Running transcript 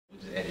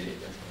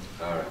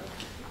All right.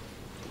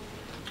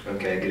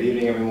 Okay, good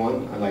evening,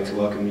 everyone. I'd like to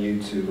welcome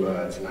you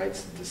to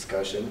tonight's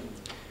discussion.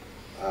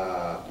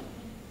 The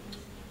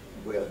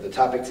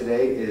topic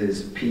today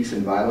is peace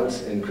and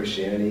violence in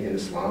Christianity and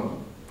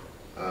Islam.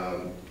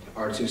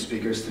 Our two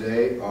speakers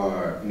today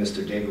are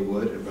Mr. David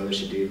Wood and Brother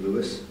Shadid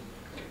Lewis.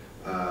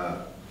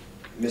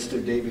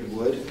 Mr. David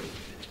Wood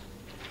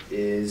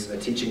is a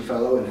teaching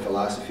fellow in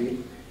philosophy.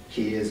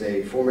 He is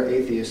a former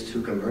atheist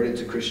who converted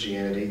to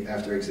Christianity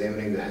after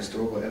examining the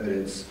historical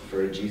evidence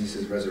for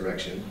Jesus'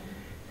 resurrection.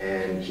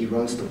 And he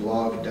runs the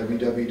blog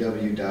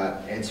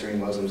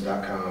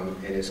www.answeringmuslims.com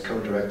and is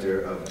co-director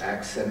of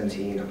Acts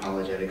 17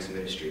 Apologetics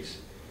Ministries.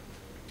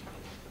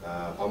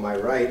 On my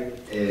right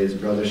is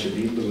Brother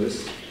Shadid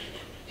Lewis.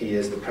 He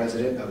is the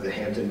president of the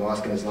Hampton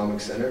Mosque and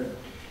Islamic Center.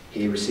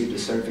 He received a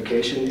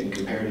certification in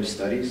comparative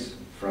studies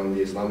from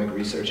the Islamic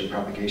Research and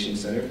Propagation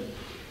Center.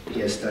 He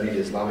has studied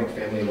Islamic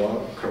family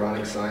law,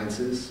 Quranic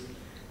sciences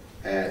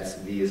at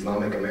the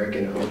Islamic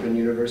American Open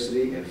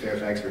University in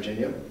Fairfax,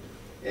 Virginia.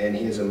 And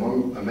he is a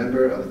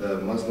member of the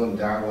Muslim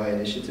Da'wah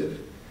Initiative.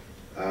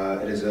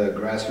 It is a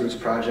grassroots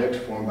project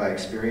formed by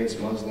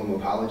experienced Muslim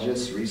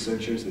apologists,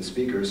 researchers, and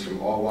speakers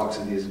from all walks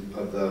of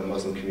the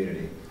Muslim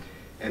community.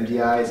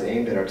 MDI is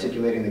aimed at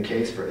articulating the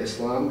case for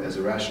Islam as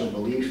a rational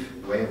belief,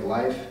 way of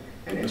life,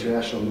 and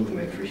international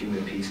movement for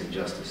human peace and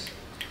justice.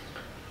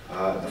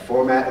 The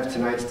format of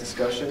tonight's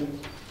discussion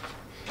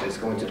is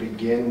going to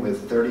begin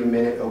with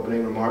 30-minute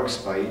opening remarks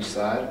by each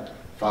side,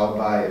 followed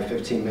by a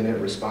 15-minute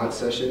response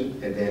session,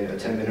 and then a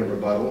 10-minute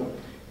rebuttal,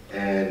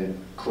 and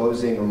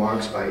closing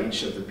remarks by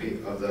each of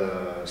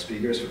the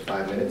speakers for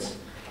 5 minutes.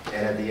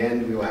 And at the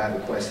end, we will have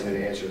a question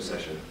and answer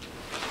session.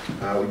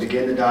 We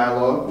begin the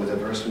dialogue with a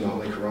verse from the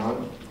Holy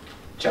Qur'an,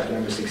 chapter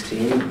number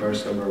 16,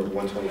 verse number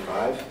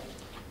 125,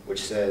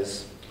 which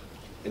says,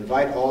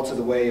 "Invite all to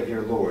the way of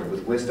your Lord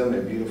with wisdom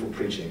and beautiful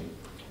preaching,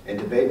 and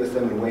debate with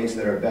them in ways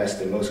that are best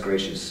and most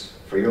gracious.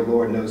 For your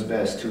Lord knows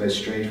best who has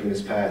strayed from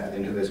his path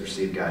and who has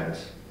received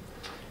guidance."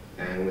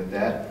 And with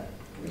that,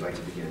 we'd like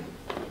to begin.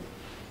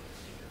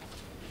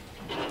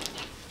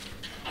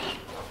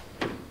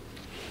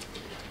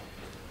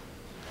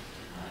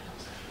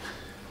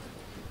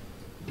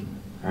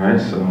 All right,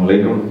 assalamu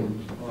alaikum.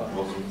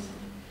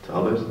 To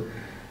others.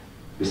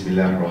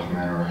 Bismillah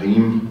ar-Rahman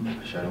ar-Rahim.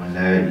 Ashhadu an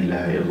la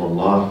ilaha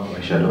illallah wa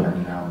ashhadu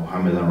anna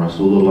Muhammadan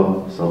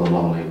Rasulullah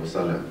sallallahu alayhi wa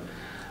sallam.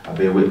 I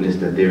bear witness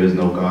that there is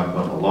no God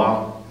but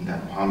Allah, and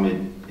that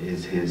Muhammad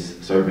is his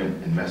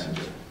servant and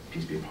messenger.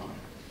 Peace be upon him.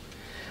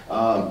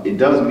 It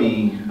does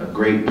me a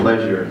great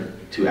pleasure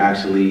to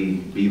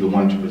actually be the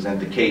one to present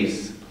the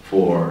case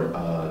for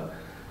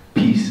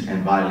peace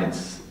and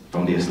violence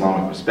from the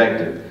Islamic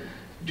perspective,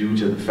 due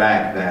to the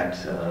fact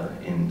that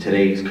in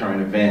today's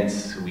current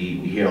events, we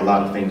hear a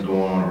lot of things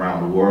going on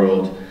around the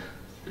world,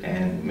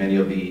 and many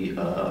of the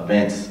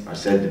events are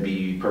said to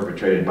be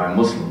perpetrated by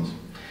Muslims.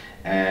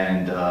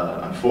 And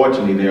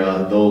unfortunately, there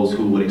are those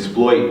who would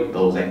exploit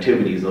those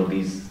activities of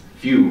these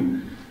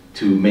few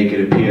to make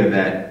it appear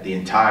that the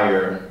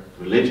entire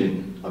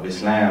religion of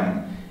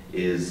Islam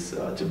is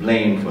to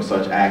blame for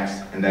such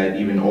acts, and that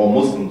even all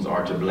Muslims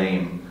are to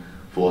blame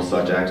for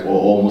such acts, or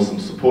all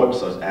Muslims support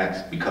such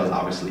acts because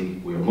obviously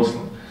we are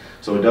Muslim.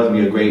 So it does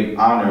me a great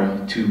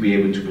honor to be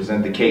able to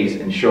present the case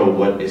and show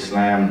what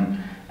Islam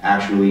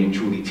actually and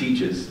truly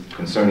teaches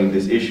concerning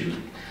this issue.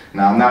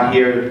 Now, I'm not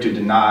here to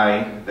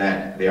deny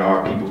that there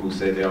are people who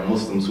say they are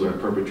Muslims who have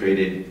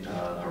perpetrated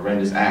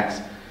horrendous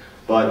acts,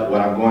 but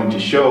what I'm going to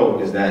show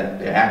is that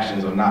their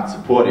actions are not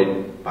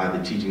supported by the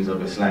teachings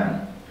of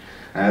Islam.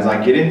 And as I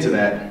get into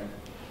that,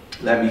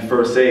 let me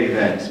first say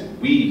that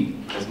we,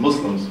 as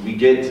Muslims, we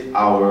get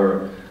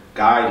our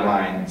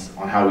guidelines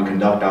on how we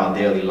conduct our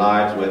daily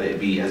lives, whether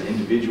it be as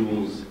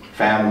individuals,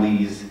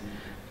 families,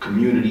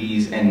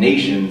 communities, and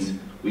nations.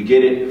 We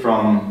get it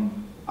from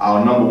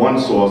our number one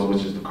source,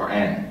 which is the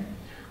Qur'an,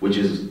 which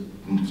is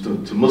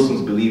to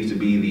Muslims believed to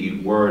be the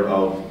word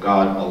of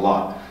God,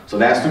 Allah. So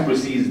that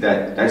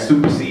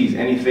supersedes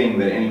anything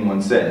that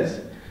anyone says.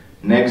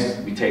 Next,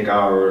 we take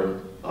our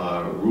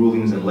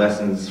rulings and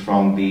lessons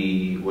from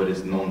what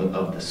is known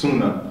of the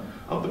Sunnah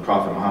of the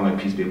Prophet Muhammad,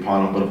 peace be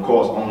upon him, but of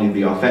course only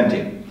the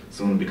authentic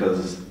Sunnah,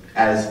 because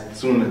as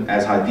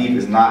Hadith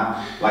is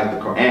not like the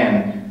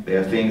Quran,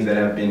 there are things that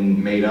have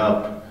been made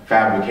up,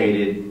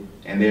 fabricated,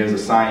 and there's a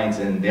science,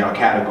 and there are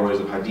categories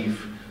of Hadith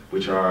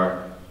which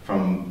are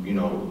from,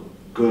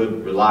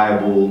 good,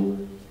 reliable,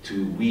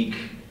 to weak,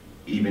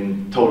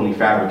 even totally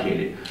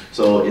fabricated.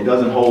 So it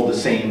doesn't hold the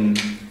same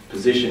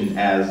position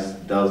as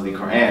does the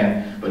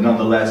Quran, but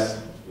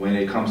nonetheless, when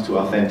it comes to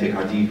authentic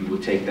Hadith, we will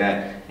take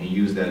that and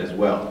use that as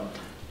well.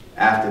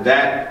 After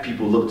that,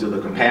 people look to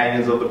the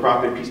companions of the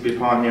Prophet, peace be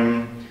upon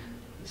him,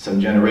 some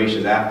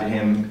generations after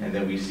him, and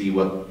then we see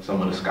what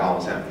some of the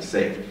scholars have to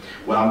say.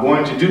 What I'm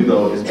going to do,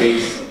 though, is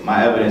base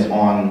my evidence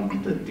on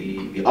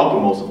the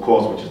uppermost, of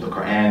course, which is the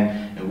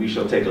Quran, and we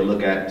shall take a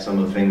look at some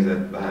of the things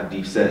that the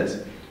Hadith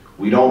says.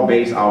 We don't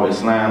base our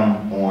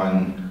Islam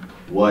on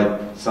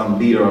what some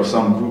leader of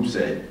some group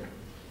said,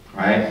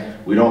 right?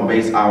 We don't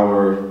base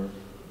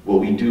what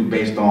we do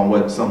based on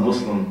what some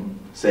Muslim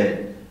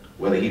said.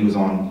 Whether he was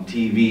on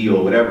TV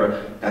or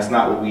whatever, that's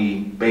not what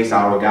we base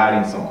our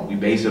guidance on. We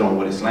base it on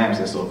what Islam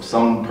says. So if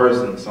some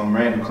person, some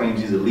man who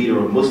claims he's a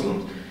leader of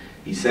Muslims,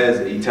 he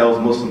tells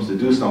Muslims to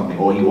do something,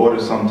 or he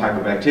orders some type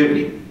of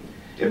activity,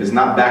 if it's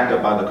not backed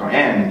up by the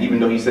Qur'an, even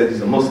though he says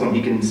he's a Muslim,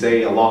 he can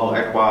say Allahu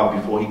Akbar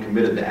before he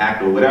committed the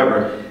act or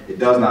whatever, it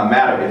does not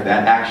matter if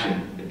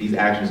these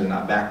actions are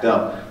not backed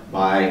up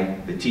by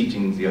the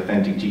teachings, the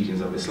authentic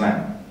teachings of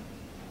Islam.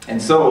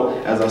 And so,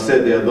 as I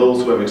said, there are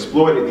those who have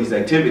exploited these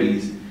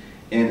activities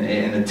in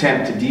an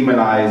attempt to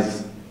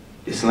demonize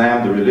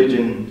Islam, the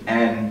religion,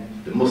 and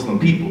the Muslim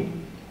people.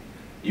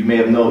 You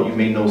may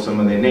know some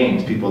of their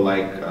names, people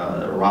like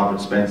Robert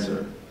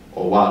Spencer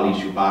or Wali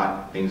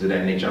Shubat, things of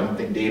that nature. I don't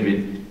think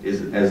David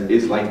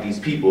is like these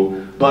people,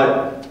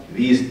 but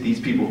these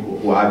people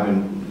who I've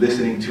been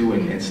listening to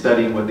and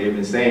studying what they've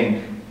been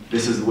saying,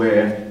 this is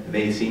where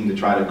they seem to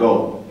try to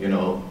go,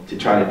 to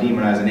try to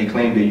demonize, and they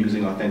claim they're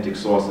using authentic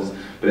sources,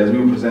 but as we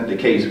present the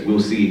case, we'll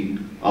see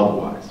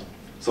otherwise.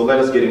 So let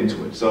us get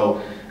into it.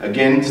 So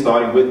again,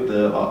 starting with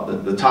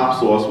the top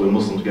source where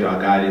Muslims get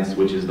our guidance,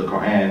 which is the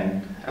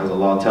Qur'an, as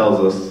Allah tells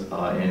us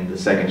in the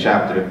 2nd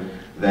chapter,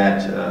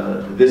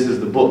 that this is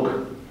the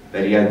book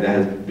that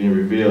has been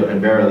revealed, and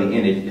verily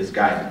in it is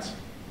guidance.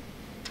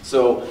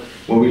 So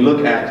when we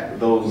look at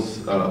those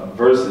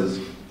verses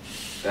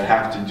that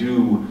have to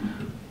do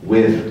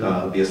with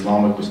the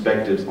Islamic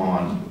perspectives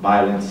on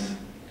violence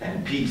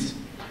and peace,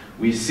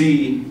 we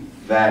see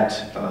that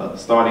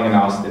starting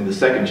in the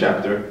 2nd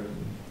chapter,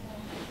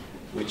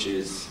 which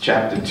is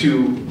chapter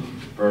 2,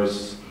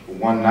 verse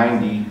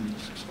 190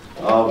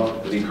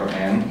 of the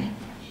Quran,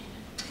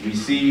 we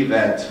see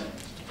that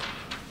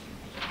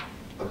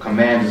a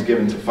command is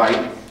given to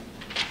fight.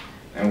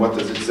 And what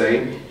does it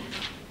say?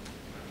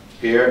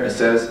 Here it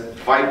says,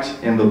 "Fight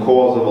in the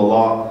cause of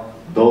Allah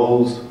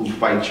those who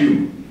fight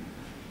you,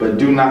 but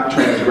do not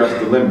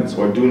transgress the limits,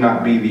 or do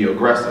not be the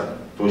aggressor,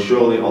 for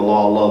surely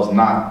Allah loves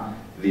not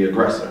the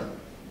aggressor."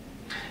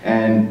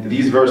 And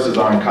these verses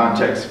are in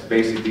context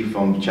basically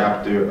from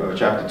chapter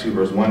 2,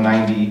 verse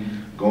 190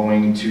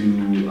 going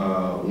to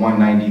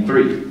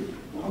 193,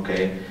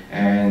 okay?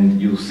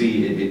 And you'll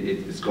see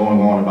it's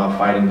going on about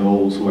fighting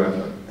those who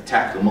have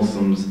attacked the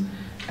Muslims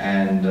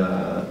and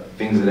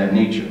things of that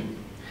nature.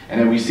 And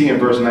then we see in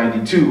verse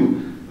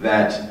 92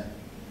 that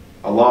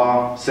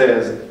Allah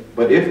says,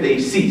 but if they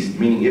cease,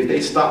 meaning if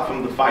they stop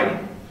from the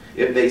fighting,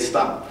 if they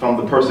stop from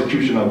the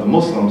persecution of the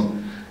Muslims,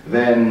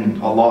 then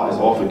Allah is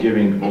all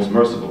forgiving, most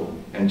merciful.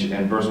 And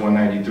verse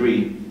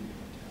 193,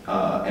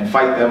 and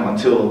fight them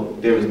until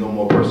there is no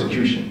more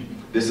persecution.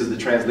 This is the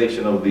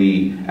translation of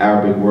the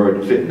Arabic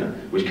word fitna,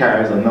 which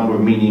carries a number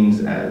of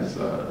meanings as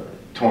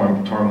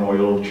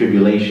turmoil,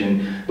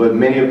 tribulation, but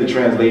many of the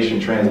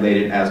translations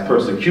translated as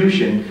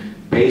persecution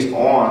based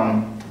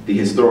on the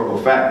historical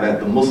fact that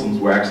the Muslims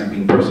were actually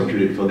being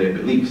persecuted for their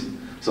beliefs.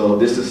 So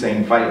this is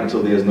saying fight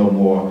until there's no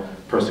more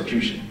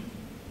persecution.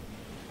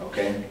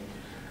 Okay?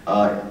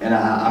 And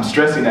I'm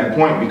stressing that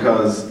point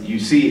because you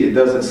see it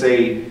doesn't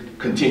say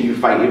continue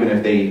fight even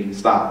if they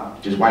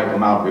stop. Just wipe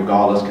them out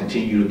regardless,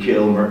 continue to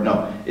kill, murder.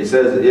 No, it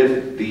says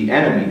if the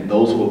enemy,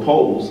 those who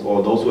oppose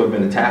or those who have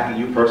been attacking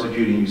you,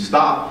 persecuting you,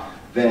 stop,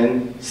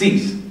 then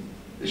cease.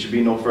 There should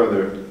be no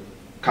further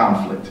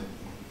conflict.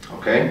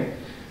 Okay?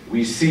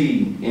 We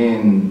see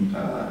in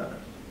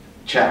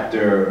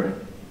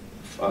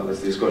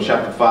let's go to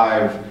chapter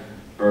 5,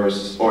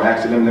 verse, or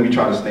actually let me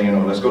try to stay in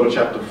order. Let's go to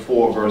chapter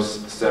 4,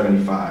 verse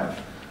 75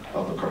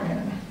 of the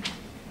Quran.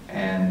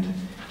 And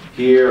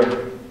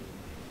here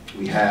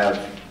we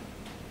have,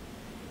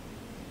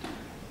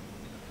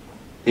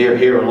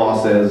 here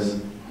Allah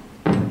says,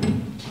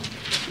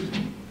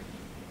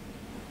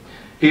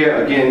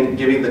 here again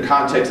giving the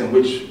context in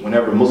which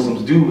whenever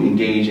Muslims do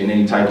engage in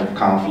any type of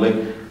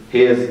conflict,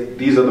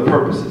 these are the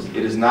purposes.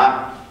 It is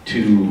not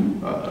to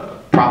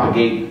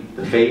propagate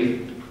the faith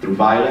through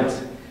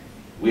violence.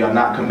 We are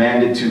not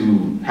commanded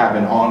to have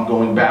an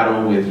ongoing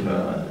battle with,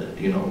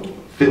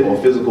 or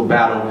physical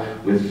battle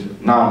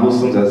with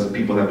non-Muslims, as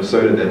people have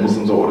asserted that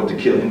Muslims are ordered to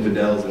kill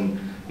infidels. And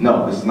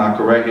no, this is not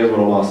correct. Here's what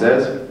Allah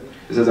says.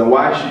 It says, "And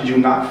why should you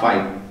not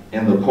fight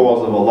in the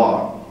cause of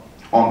Allah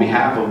on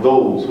behalf of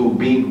those who,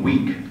 being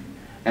weak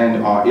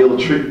and are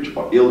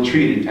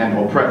ill-treated and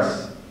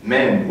oppressed,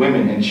 men,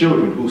 women, and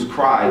children, whose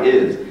cry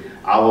is,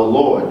 'Our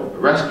Lord,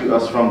 rescue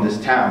us from this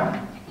town,'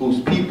 whose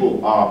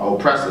people are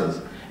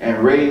oppressors, and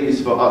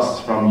raise for us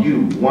from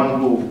you one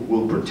who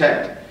will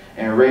protect,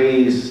 and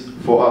raise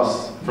for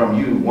us from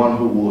you one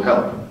who will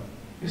help."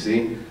 You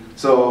see?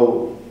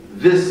 So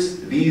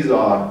these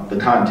are the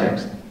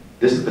context.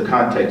 This is the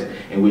context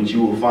in which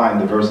you will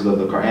find the verses of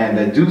the Quran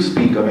that do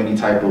speak of any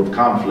type of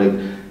conflict.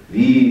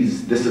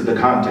 This is the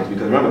context,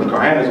 because remember, the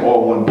Quran is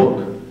all one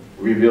book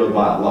revealed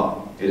by Allah.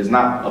 It is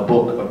not a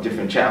book of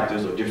different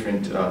chapters or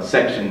different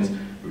sections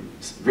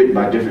written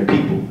by different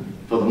people.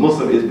 For the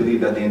Muslim, it is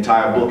believed that the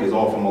entire book is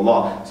all from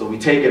Allah. So we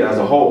take it as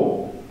a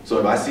whole. So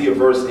if I see a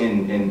verse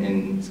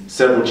in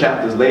several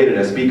chapters later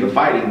that speak of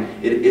fighting,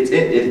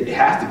 it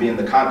has to be in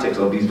the context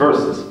of these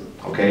verses.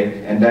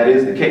 Okay? And that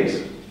is the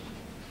case.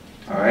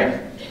 All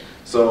right?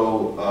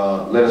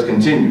 So let us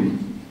continue.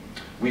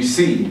 We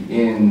see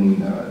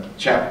in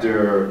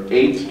chapter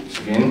 8,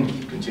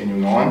 again,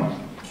 continuing on,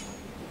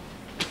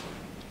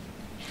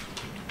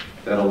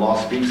 that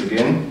Allah speaks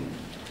again.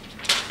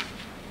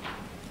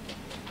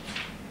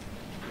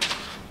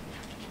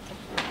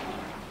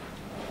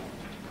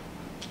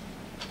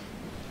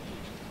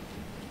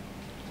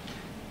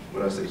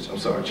 What did I say? I'm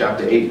sorry,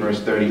 chapter 8,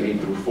 verse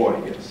 38 through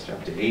 40. Yes,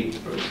 chapter 8,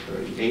 verse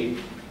 38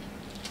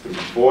 through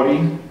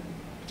 40.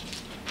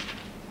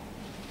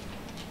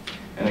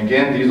 And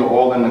again, these are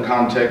all in the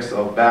context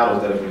of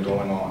battles that have been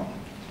going on.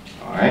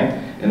 All right?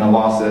 And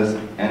Allah says,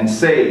 and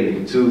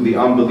say to the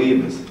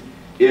unbelievers,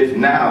 if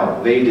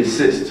now they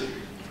desist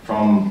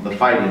from the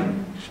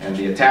fighting and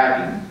the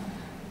attacking,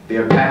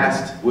 their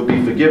past would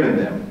be forgiven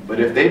them. But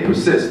if they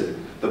persist,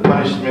 the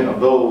punishment of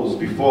those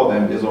before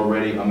them is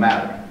already a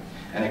matter.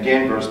 And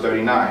again, verse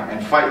 39,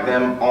 and fight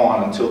them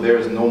on until there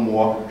is no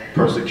more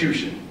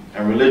persecution,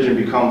 and religion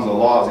becomes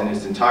Allah's in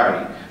its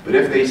entirety. But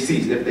if they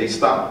cease, if they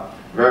stop,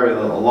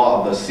 verily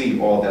Allah does see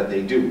all that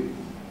they do.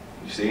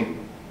 You see?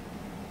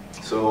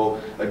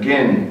 So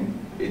again,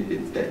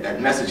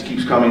 that message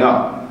keeps coming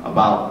up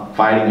about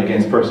fighting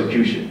against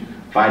persecution,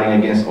 fighting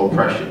against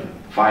oppression,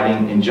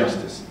 fighting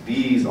injustice.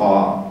 These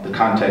are the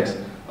context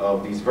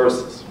of these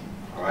verses.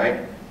 All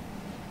right?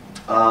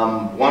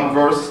 One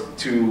verse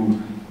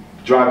to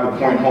drive the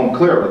point home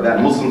clearer,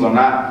 that Muslims are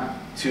not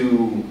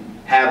to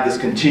have this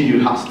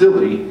continued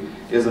hostility,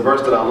 is a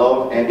verse that I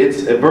love, and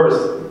it's a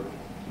verse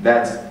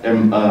that's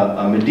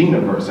a Medina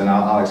verse, and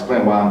I'll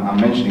explain why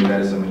I'm mentioning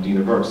that it's a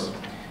Medina verse.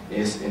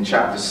 It's in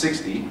chapter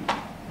 60,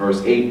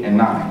 verse 8 and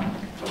 9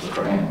 of the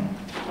Qur'an.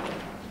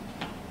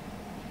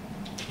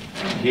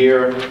 And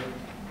here,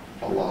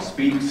 Allah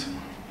speaks.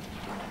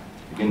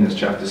 Again, that's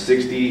chapter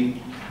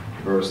 60,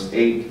 verse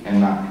 8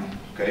 and 9.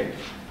 Okay?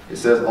 It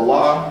says,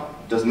 Allah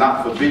does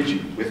not forbid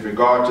you with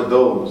regard to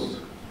those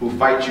who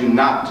fight you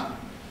not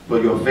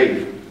for your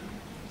faith,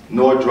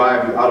 nor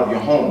drive you out of your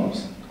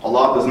homes.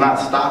 Allah does not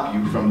stop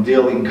you from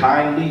dealing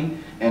kindly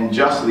and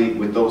justly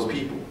with those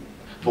people.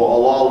 For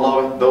Allah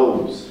loveth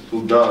those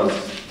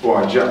who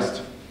are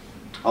just.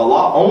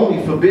 Allah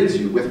only forbids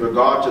you with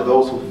regard to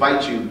those who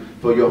fight you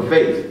for your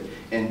faith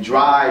and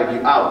drive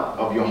you out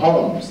of your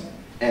homes,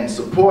 and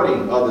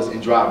supporting others in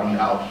driving you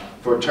out,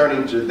 for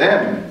turning to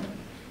them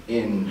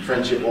in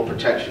friendship or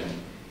protection.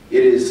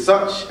 It is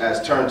such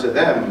as turn to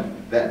them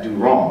that do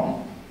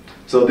wrong.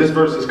 So this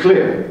verse is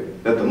clear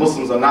that the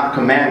Muslims are not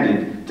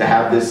commanded to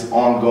have this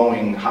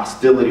ongoing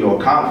hostility or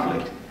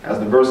conflict. As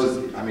the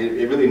verses, I mean,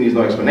 it really needs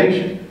no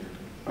explanation.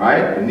 Right?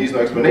 It needs no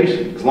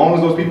explanation. As long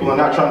as those people are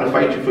not trying to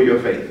fight you for your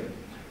faith,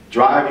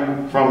 drive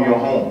you from your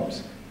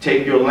homes,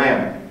 take your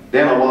land,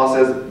 then Allah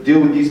says,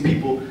 deal with these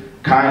people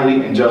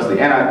kindly and justly.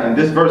 And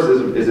this verse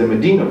is a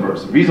Medina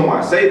verse. The reason why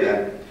I say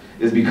that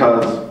is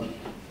because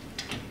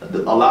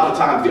a lot of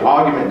times the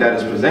argument that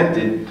is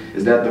presented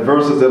is that the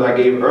verses that I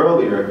gave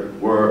earlier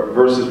were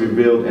verses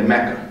revealed in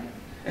Mecca.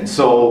 And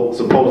so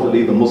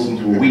supposedly the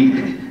Muslims were weak,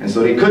 and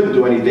so they couldn't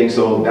do anything,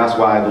 so that's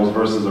why those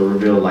verses are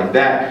revealed like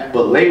that.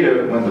 But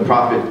later, when the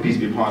Prophet, peace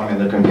be upon him,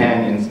 and the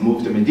companions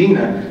moved to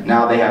Medina,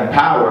 now they have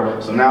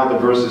power, so now the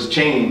verses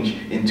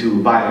change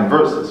into violent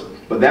verses.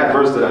 But that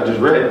verse that I just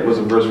read was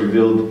a verse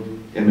revealed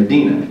in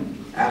Medina,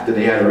 after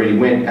they had already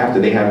went, after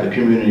they have the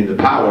community, the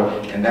power,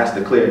 and that's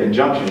the clear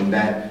injunction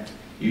that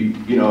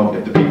you know,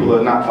 if the people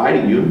are not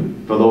fighting you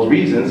for those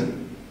reasons,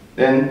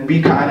 then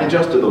be kind and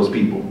just to those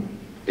people.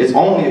 It's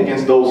only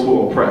against those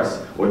who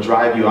oppress or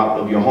drive you out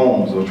of your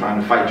homes or trying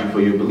to fight you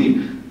for your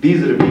belief.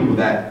 These are the people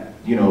that,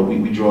 you know,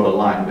 we draw the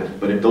line with.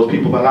 But if those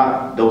people are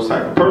not those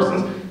type of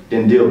persons,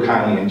 then deal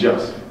kindly and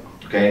just.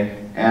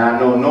 Okay? And I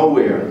know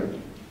nowhere,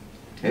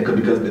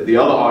 because the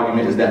other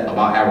argument is that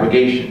about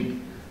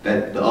abrogation,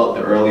 that the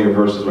earlier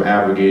verses were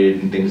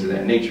abrogated and things of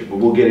that nature. But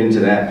we'll get into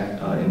that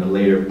in the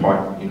later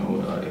part, you know,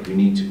 if we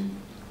need to.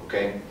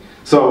 Okay?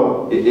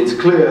 So it's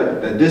clear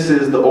that this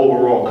is the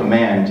overall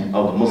command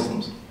of the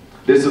Muslims.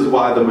 This is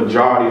why the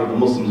majority of the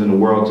Muslims in the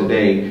world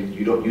today,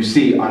 you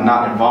see, are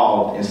not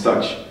involved in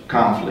such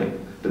conflict.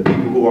 The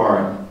people who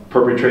are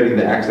perpetrating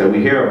the acts that we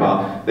hear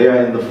about, they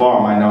are in the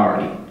far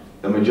minority.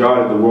 The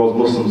majority of the world's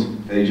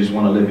Muslims, they just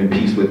want to live in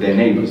peace with their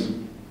neighbors.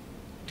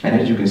 And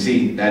as you can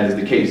see, that is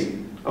the case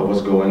of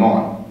what's going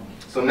on.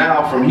 So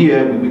now from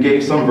here, we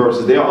gave some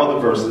verses. There are other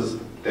verses.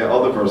 There are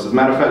other verses.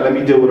 Matter of fact, let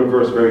me deal with a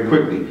verse very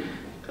quickly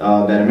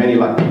that many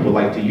people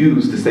like to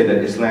use to say that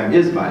Islam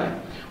is violent.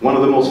 One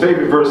of the most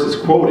favorite verses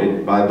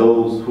quoted by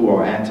those who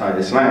are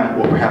anti-Islam,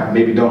 or perhaps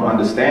maybe don't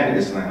understand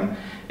Islam,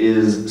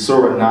 is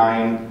Surah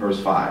 9, verse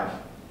 5.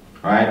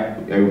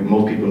 Right?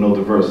 Most people know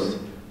the verse,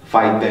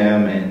 fight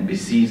them and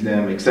besiege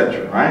them,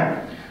 etc.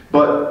 Right?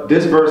 But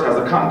this verse has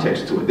a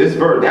context to it.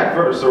 That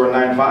verse, Surah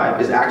 9:5,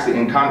 is actually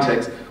in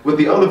context with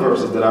the other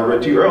verses that I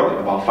read to you earlier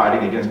about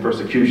fighting against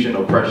persecution,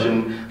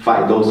 oppression,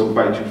 fight those who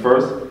fight you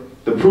first.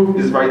 The proof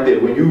is right there.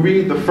 When you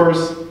read the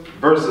first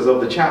verses of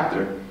the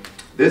chapter,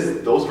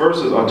 those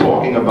verses are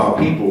talking about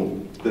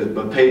people,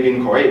 the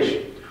pagan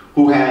Quraysh,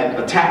 who had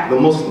attacked the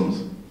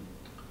Muslims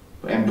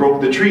and broke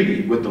the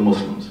treaty with the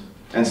Muslims.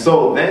 And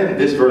so then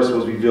this verse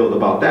was revealed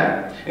about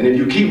that. And if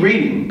you keep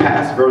reading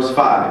past verse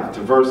 5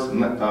 to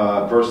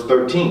verse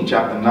 13,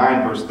 chapter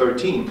 9, verse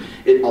 13,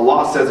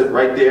 Allah says it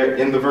right there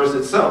in the verse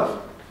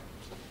itself.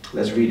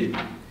 Let's read it.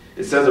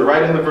 It says it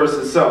right in the verse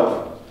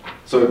itself.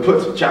 So it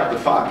puts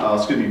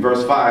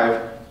verse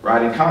 5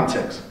 right in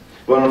context.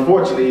 But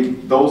unfortunately,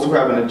 those who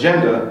have an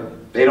agenda,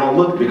 they don't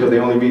look, because they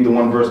only read the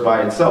one verse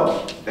by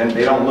itself. And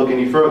they don't look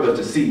any further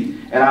to see.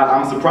 And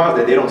I'm surprised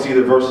that they don't see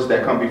the verses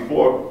that come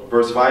before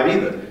verse 5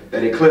 either.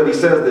 That it clearly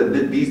says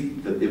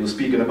that it was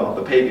speaking about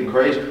the pagan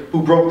Quraysh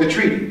who broke the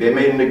treaty. They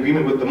made an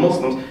agreement with the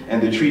Muslims,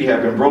 and the treaty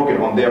had been broken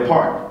on their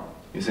part.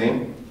 You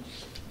see?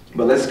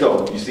 But let's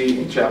go. You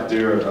see in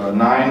chapter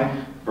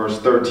 9, verse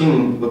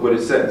 13, look what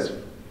it says.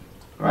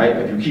 Right?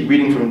 If you keep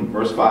reading from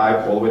verse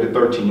 5 all the way to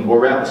 13, or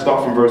rather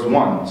start from verse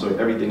 1, so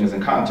everything is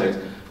in context.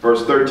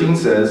 Verse 13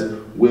 says,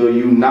 "Will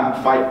you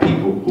not fight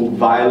people who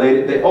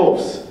violated their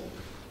oaths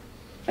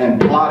and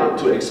plotted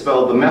to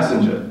expel the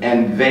messenger,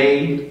 and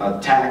they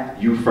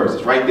attacked you first?"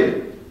 It's right there.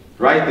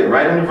 Right there,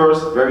 right in the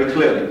verse, very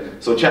clearly.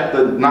 So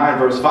chapter 9,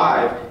 verse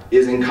 5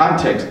 is in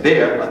context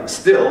there,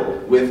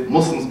 still, with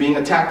Muslims being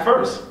attacked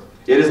first.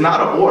 It is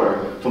not an order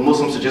for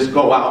Muslims to just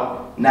go out.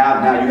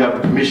 Now you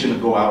have the permission to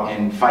go out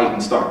and fight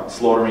and start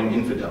slaughtering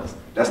infidels.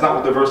 That's not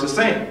what the verse is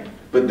saying.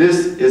 But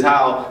this is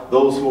how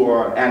those who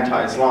are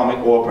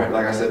anti-Islamic, or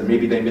like I said,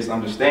 maybe they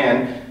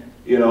misunderstand,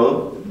 you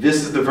know, this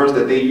is the verse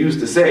that they use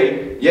to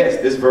say, yes,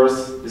 this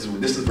verse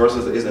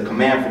is a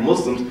command for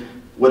Muslims,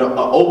 with an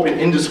open,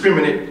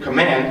 indiscriminate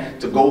command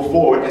to go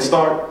forward and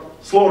start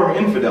slaughtering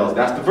infidels.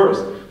 That's the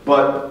verse.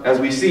 But as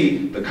we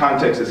see, the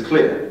context is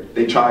clear.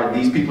 They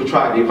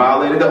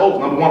violated the oath.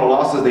 Number one,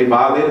 Allah says they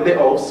violated their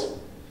oaths.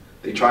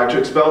 They tried to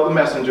expel the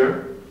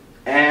messenger,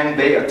 and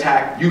they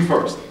attacked you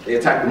first. They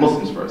attacked the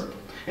Muslims first.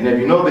 And if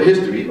you know the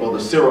history, or the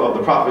seerah of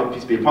the Prophet,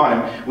 peace be upon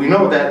him, we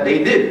know that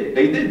they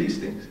did these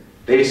things.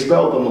 They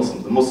expelled the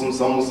Muslims.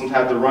 Some Muslims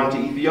had to run to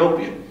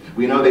Ethiopia.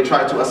 We know they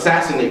tried to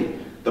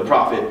assassinate the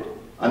Prophet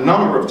a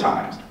number of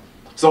times.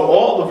 So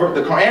all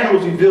the Qur'an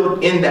was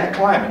revealed in that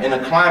climate, in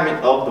a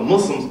climate of the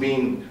Muslims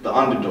being the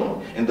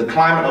underdog, in the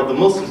climate of the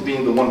Muslims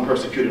being the one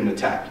persecuted and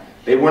attacked.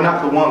 They were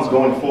not the ones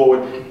going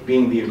forward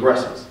being the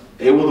aggressors.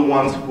 They were the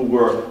ones who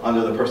were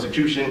under the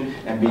persecution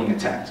and being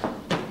attacked.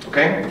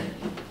 Okay?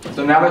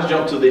 So now let's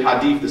jump to the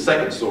hadith, the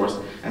second source,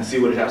 and see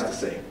what it has to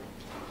say.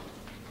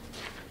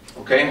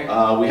 Okay?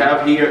 We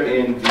have here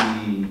in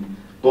the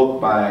book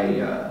by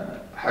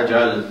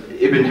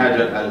Ibn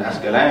Hajar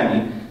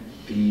al-Asqalani,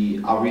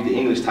 I'll read the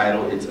English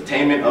title. It's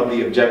Attainment of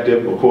the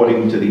Objective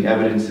According to the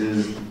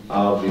Evidences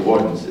of the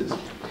Ordinances.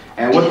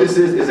 And what this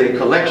is a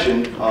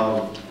collection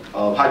of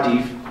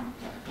hadith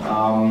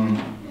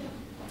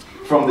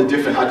from the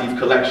different hadith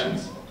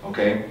collections,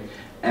 okay?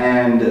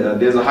 And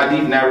there's a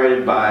hadith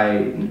narrated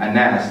by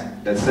Anas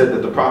that said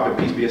that the Prophet,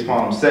 peace be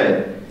upon him,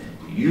 said,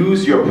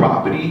 "Use your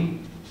property,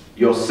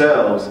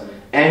 yourselves,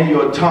 and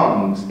your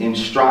tongues in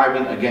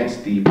striving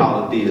against the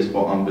polytheists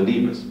or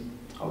unbelievers,"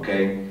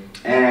 okay?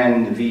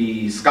 And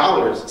the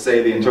scholars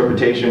say the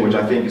interpretation, which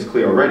I think is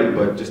clear already,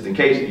 but just in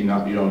case you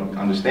don't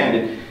understand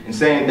it, in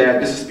saying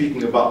that this is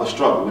speaking about the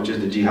struggle, which is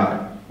the jihad,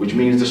 which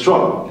means the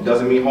struggle. It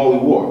doesn't mean holy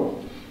war.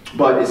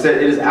 But it said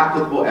it is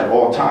applicable at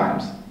all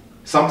times.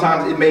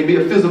 Sometimes it may be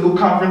a physical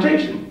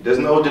confrontation. There's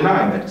no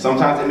denying that.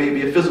 Sometimes it may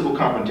be a physical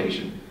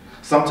confrontation.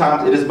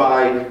 Sometimes it is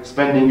by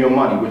spending your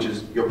money, which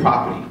is your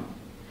property.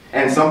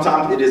 And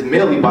sometimes it is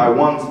merely by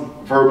one's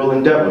verbal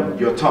endeavor,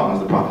 your tongue, as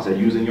the Prophet said,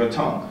 using your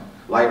tongue.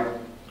 Like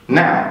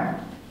now,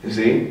 you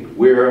see,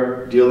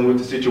 we're dealing with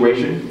the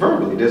situation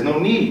verbally. There's no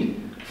need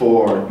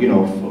for,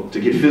 to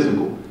get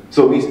physical.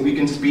 So we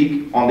can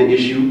speak on the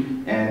issue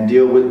and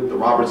deal with the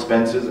Robert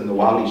Spencers and the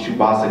Wali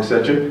Shubas,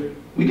 etc.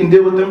 We can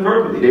deal with them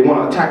verbally. They want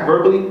to attack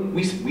verbally,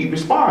 we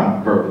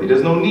respond verbally.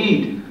 There's no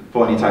need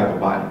for any type of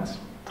violence.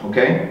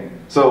 Okay?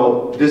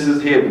 So this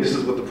is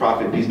what the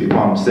Prophet, peace be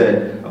upon him,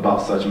 said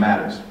about such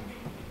matters.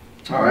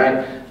 All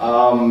right.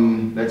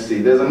 Let's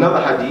see. There's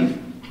another hadith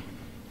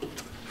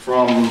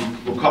from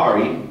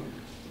Bukhari,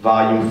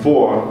 volume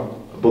 4,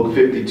 book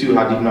 52,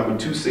 hadith number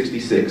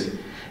 266,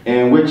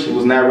 in which it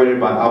was narrated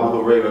by Abu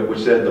Hurairah, which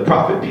said, the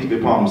Prophet, peace be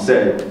upon him,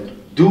 said,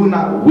 "Do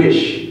not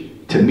wish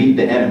to meet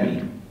the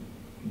enemy,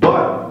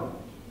 but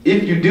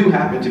if you do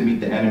happen to meet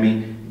the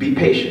enemy, be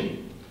patient."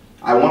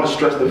 I want to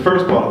stress the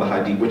first part of the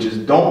hadith, which is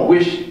don't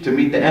wish to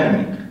meet the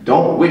enemy.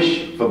 Don't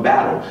wish for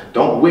battle.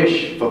 Don't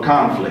wish for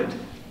conflict.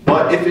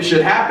 But if it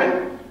should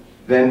happen,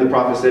 then the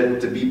Prophet said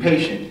to be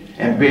patient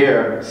and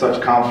bear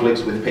such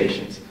conflicts with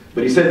patience.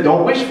 But he said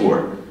don't wish for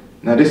it.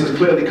 Now this is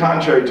clearly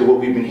contrary to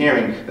what we've been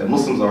hearing, that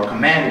Muslims are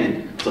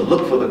commanded to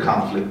look for the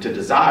conflict, to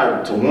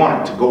desire, to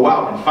want it, to go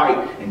out and fight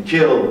and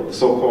kill the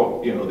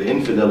so-called, the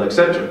infidel,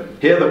 etc.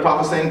 Here the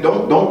Prophet is saying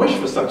don't wish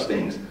for such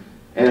things.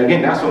 And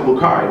again, that's from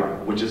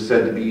Bukhari, which is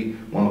said to be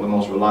one of the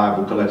most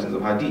reliable collections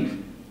of hadith.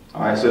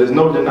 All right, so there's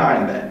no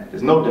denying that.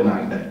 There's no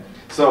denying that.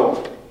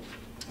 So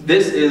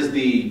this is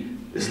the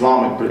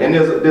Islamic, and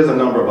there's a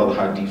number of other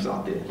hadiths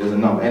out there. There's a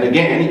number, and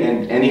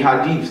again, any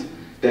hadiths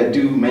that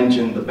do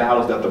mention the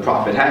battles that the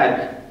Prophet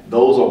had,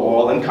 those are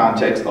all in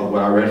context of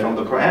what I read from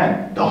the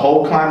Qur'an. The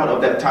whole climate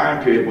of that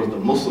time period was the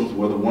Muslims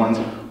were the ones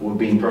who were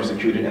being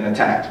persecuted and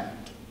attacked.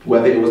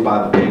 Whether it was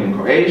by the pagan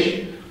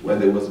Quraysh,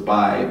 whether it was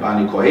by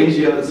Bani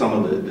Qurayza, some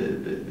of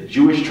the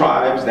Jewish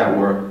tribes that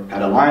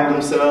had aligned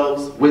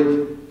themselves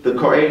with the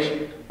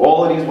Quraysh,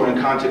 all of these were in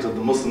context of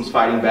the Muslims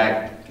fighting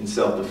back in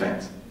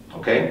self-defense,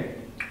 okay?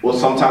 Or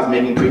sometimes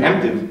making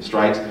preemptive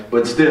strikes,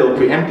 but still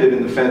preemptive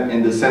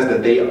in the sense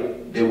that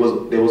there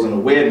was an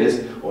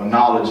awareness or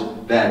knowledge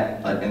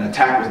that an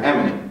attack was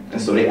imminent,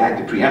 and so they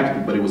acted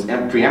preemptively, but it was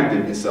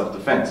preemptive in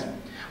self-defense.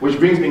 Which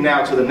brings me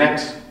now to the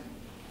next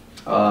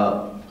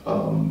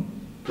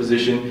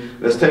position.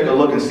 Let's take a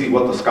look and see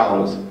what the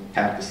scholars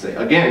have to say.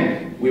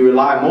 Again, we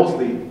rely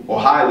mostly or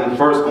highly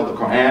first on the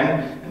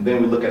Qur'an, and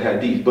then we look at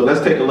Hadith. But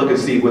let's take a look and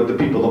see what the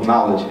people of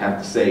knowledge have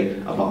to say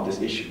about this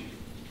issue.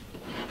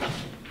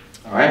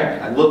 All right,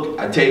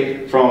 I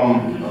take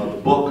from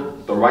the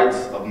book, The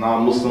Rights of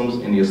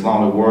Non-Muslims in the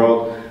Islamic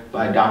World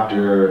by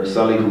Dr.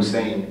 Salih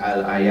Hussein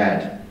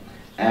Al-Ayad.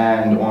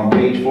 And on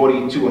page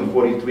 42 and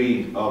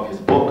 43 of his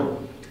book,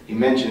 he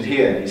mentions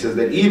here, he says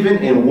that even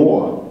in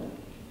war,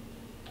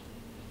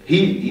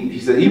 he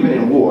said even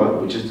in war,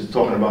 which is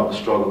talking about the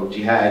struggle of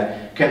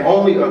jihad, can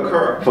only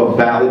occur for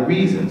valid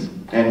reasons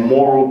and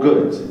moral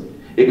goods.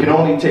 It can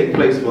only take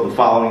place for the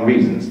following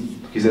reasons.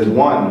 He says,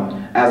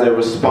 one, as a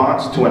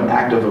response to an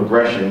act of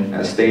aggression,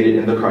 as stated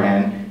in the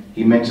Qur'an.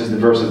 He mentions the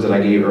verses that I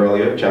gave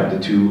earlier, chapter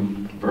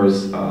 2,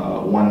 verse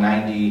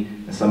 190,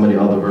 and some of the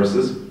other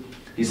verses.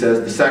 He says,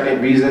 the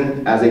second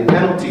reason, as a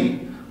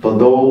penalty for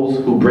those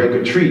who break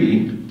a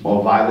treaty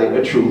or violate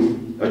a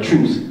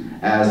truce,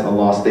 as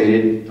Allah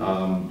stated.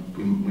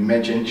 We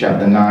mentioned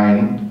chapter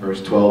 9,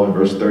 verse 12 and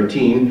verse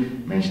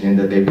 13, mentioning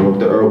that they broke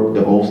the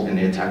oaths and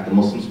they attacked the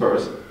Muslims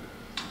first.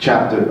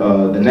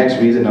 The next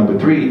reason, number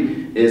 3,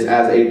 is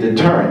as a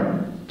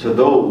deterrent to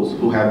those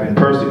who have been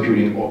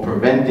persecuting or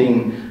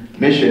preventing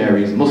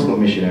missionaries,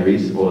 Muslim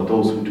missionaries, or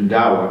those who do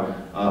dawah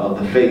of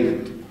the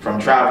faith, from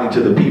traveling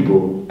to the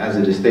people, as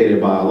it is stated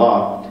by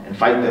Allah, and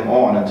fight them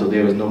on until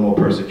there is no more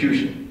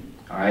persecution.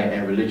 All right,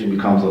 and religion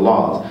becomes the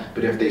laws.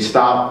 But if they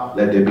stop,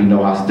 let there be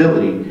no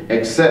hostility,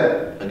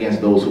 except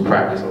against those who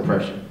practice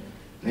oppression.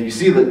 And you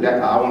see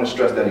that I want to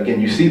stress that again.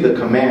 You see the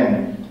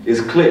command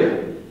is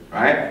clear,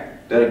 right?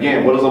 That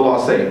again, what does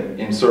Allah say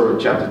in Surah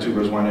chapter 2,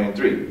 verse 1 and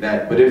 3?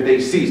 That, but if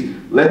they cease,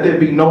 let there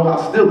be no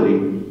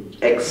hostility,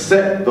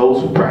 except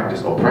those who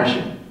practice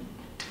oppression.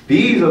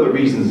 These are the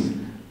reasons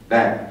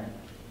that,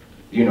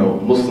 you know,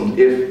 Muslims,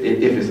 if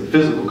it's a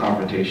physical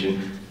confrontation,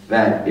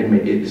 that it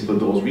is for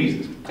those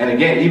reasons. And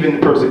again,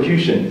 even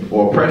persecution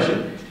or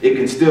oppression, it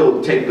can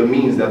still take the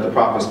means that the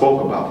Prophet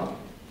spoke about.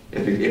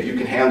 If you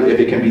can handle, if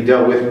it can be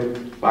dealt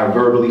with by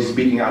verbally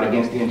speaking out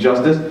against the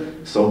injustice,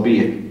 so be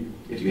it.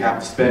 If you have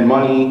to spend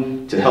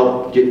money to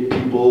help get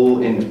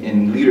people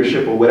in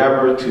leadership or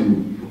whatever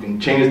who can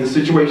change the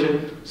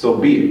situation, so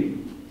be it.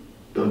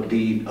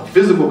 A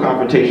physical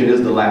confrontation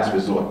is the last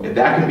resort. If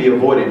that can be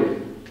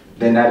avoided,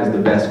 then that is the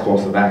best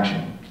course of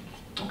action.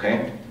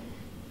 Okay?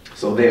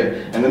 So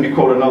there. And let me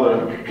quote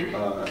another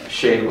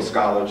sheikh or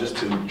scholar just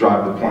to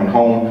drive the point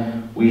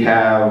home. We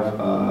have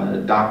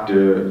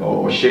Dr.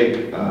 or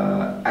Sheikh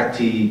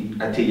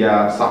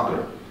Atiyah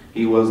Sakr.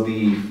 He was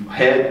the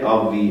head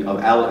of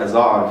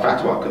Al-Azhar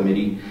Fatwa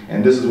Committee,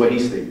 and this is what he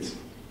states.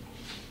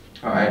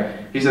 All right.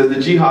 He says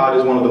the jihad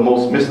is one of the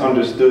most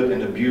misunderstood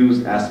and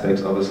abused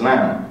aspects of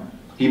Islam.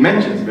 He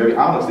mentions very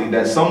honestly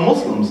that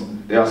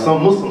there are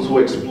some Muslims who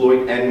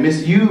exploit and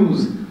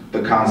misuse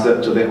the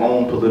concept to their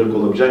own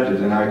political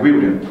objectives, and I agree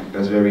with him.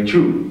 That's very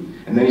true.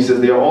 And then he says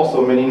there are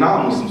also many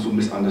non-Muslims who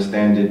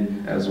misunderstand it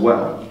as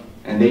well.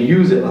 And they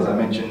use it, as I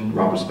mentioned,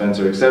 Robert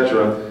Spencer,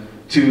 etc.,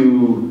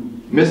 to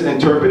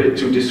misinterpret it,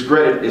 to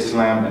discredit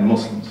Islam and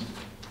Muslims.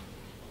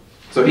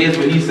 So here's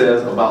what he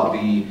says about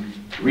the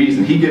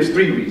reason. He gives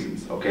 3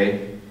 reasons,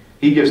 okay?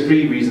 He gives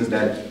 3 reasons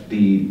that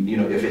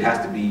if it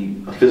has to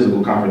be a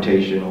physical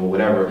confrontation or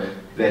whatever,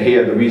 that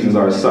here the reasons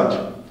are as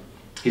such.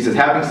 He says,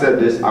 having said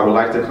this, I would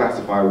like to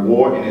classify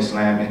war in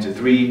Islam into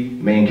 3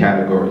 main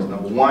categories.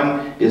 Number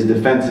 1 is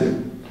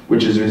defensive,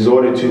 which is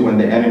resorted to when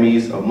the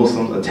enemies of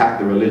Muslims attack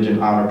the religion,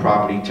 honor,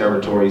 property,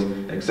 territories,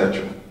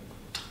 etc.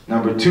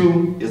 Number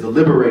 2 is the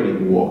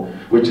liberating war,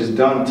 which is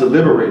done to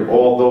liberate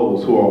all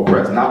those who are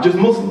oppressed, not just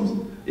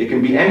Muslims. It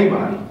can be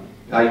anybody,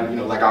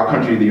 like our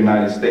country, the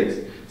United States.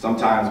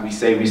 Sometimes we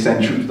say we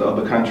send troops to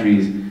other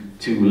countries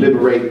to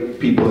liberate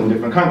people in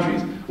different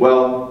countries.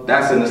 Well,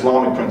 that's an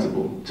Islamic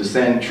principle, to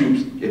send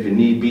troops, if it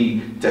need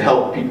be, to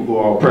help people who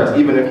are oppressed.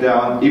 Even if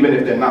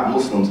they're not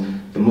Muslims,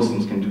 the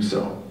Muslims can do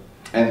so.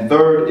 And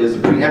third is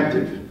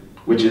preemptive,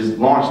 which is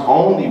launched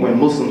only when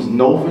Muslims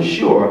know for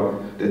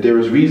sure that there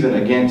is reason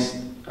against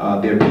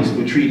their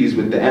peaceful treaties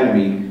with the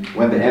enemy,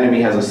 when the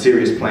enemy has a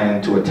serious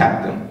plan to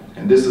attack them.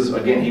 And this is,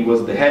 again, he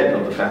was the head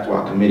of the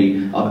Fatwa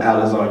Committee of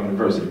Al-Azhar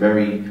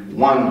University,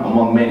 one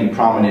among many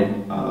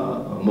prominent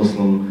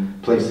Muslim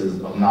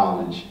places of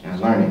knowledge and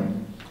learning.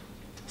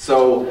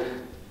 So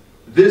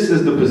this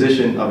is the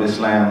position of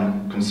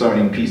Islam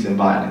concerning peace and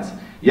violence.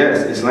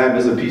 Yes, Islam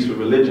is a peaceful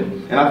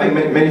religion. And I think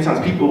many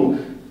times people,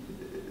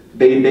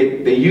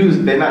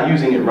 they're not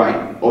using it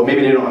right, or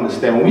maybe they don't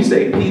understand. When we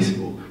say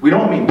peaceful, we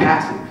don't mean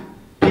passive.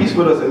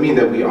 Peaceful doesn't mean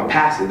that we are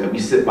passive, that we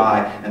sit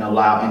by and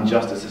allow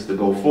injustices to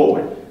go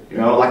forward. You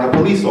know, like a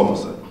police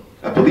officer.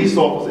 A police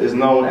officer is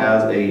known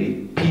as a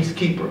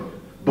peacekeeper,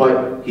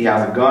 but he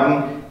has a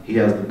gun, he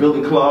has the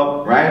billy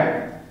club,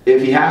 right?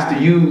 If he has to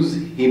use,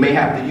 he may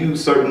have to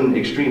use certain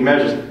extreme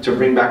measures to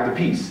bring back the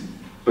peace.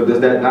 But does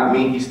that not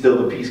mean he's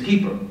still a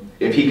peacekeeper?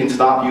 If he can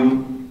stop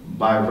you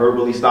by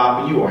verbally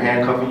stopping you or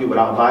handcuffing you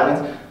without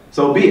violence,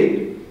 so be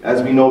it.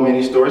 As we know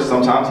many stories,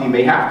 sometimes he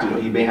may have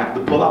to. He may have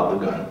to pull out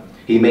the gun.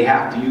 He may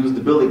have to use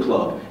the billy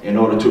club in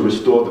order to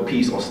restore the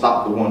peace or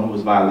stop the one who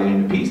is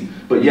violating the peace.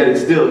 But yet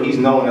it's still, he's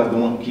known as the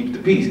one who keeps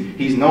the peace.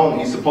 He's known,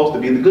 he's supposed to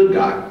be the good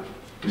guy.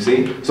 You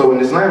see? So in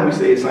Islam, we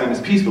say Islam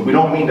is peaceful. We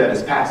don't mean that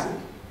it's passive.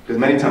 Because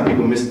many times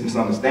people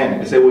misunderstand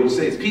it. They say, well, you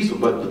say it's peaceful,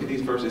 but look at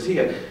these verses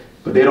here.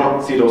 But they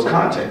don't see those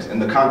contexts.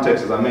 And the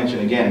contexts, as I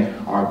mentioned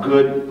again, are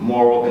good,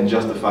 moral, and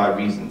justified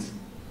reasons.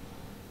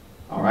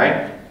 All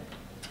right?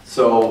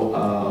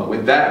 So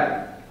with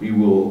that, we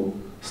will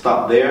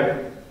stop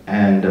there.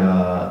 And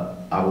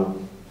I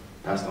will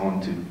pass it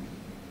on to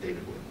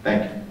David.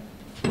 Thank you.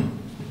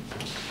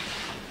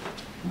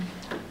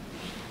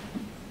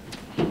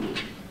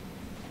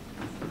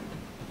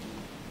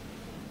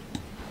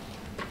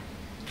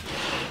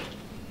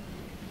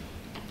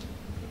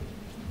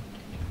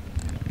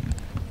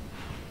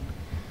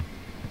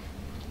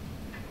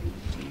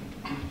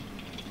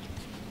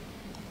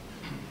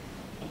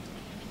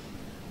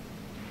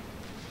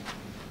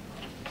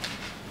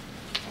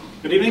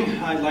 Good evening.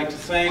 I'd like to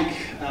thank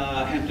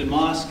Hampton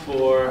Mosque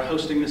for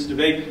hosting this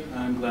debate.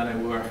 I'm glad I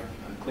wore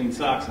clean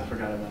socks. I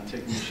forgot about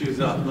taking my shoes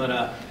off, but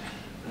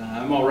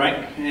I'm all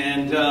right.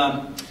 And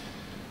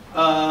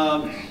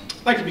I'd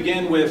like to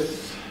begin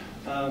with,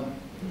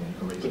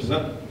 what is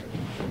that?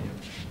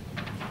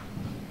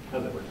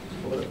 How's that work?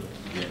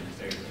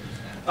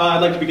 I'd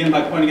like to begin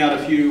by pointing out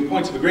a few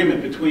points of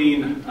agreement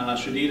between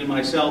Shadid and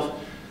myself.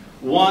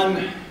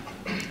 One,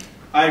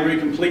 I agree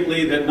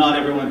completely that not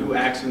everyone who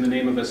acts in the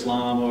name of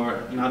Islam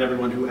or not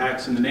everyone who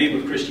acts in the name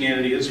of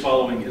Christianity is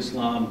following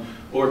Islam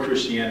or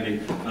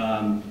Christianity.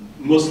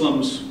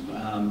 Muslims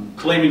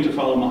claiming to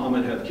follow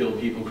Muhammad have killed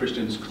people.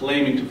 Christians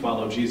claiming to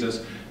follow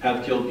Jesus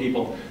have killed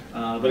people.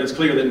 But it's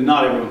clear that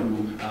not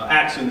everyone who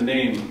acts in the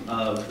name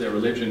of their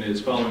religion is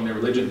following their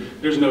religion.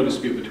 There's no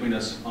dispute between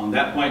us on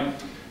that point.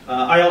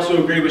 I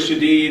also agree with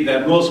Shadid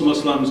that most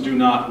Muslims do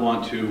not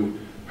want to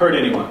hurt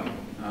anyone.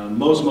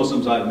 Most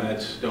Muslims I've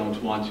met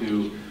don't want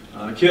to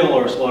kill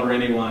or slaughter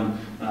anyone,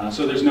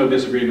 so there's no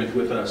disagreement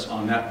with us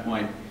on that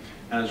point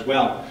as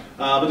well.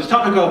 But the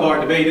topic of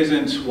our debate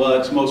isn't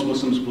what most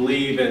Muslims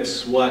believe,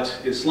 it's what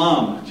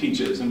Islam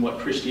teaches and what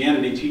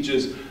Christianity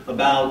teaches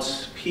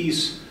about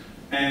peace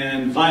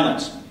and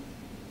violence.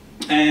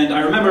 And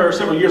I remember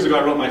several years ago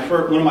I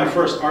wrote one of my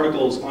first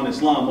articles on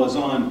Islam was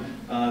on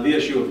the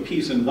issue of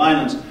peace and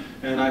violence,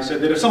 and I said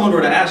that if someone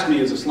were to ask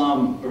me, is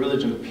Islam a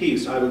religion of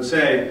peace, I would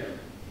say,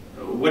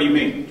 what do you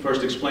mean?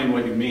 First explain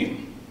what you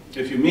mean.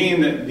 If you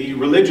mean that the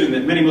religion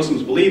that many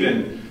Muslims believe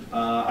in,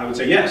 I would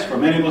say yes, for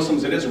many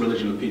Muslims it is a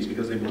religion of peace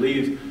because they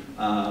believe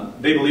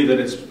that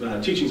its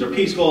teachings are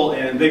peaceful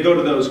and they go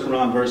to those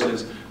Qur'an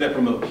verses that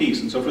promote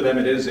peace, and so for them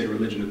it is a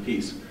religion of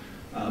peace.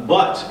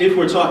 But if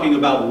we're talking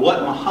about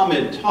what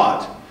Muhammad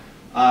taught,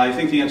 I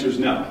think the answer is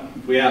no.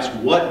 If we ask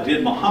what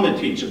did Muhammad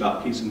teach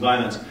about peace and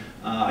violence,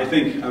 I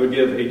think I would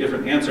give a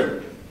different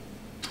answer.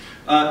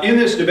 In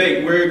this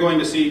debate, we're going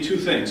to see two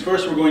things.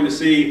 First, we're going to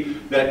see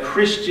that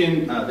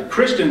Christians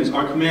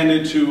are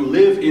commanded to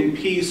live in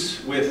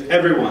peace with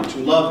everyone, to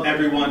love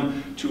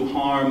everyone, to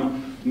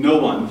harm no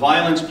one.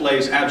 Violence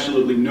plays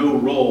absolutely no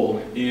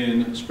role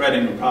in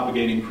spreading or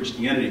propagating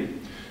Christianity.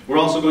 We're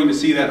also going to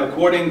see that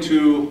according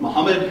to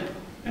Muhammad,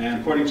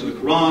 and according to the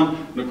Quran,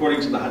 and according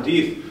to the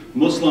Hadith,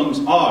 Muslims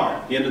are,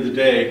 at the end of the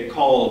day,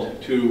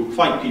 called to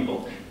fight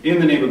people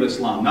in the name of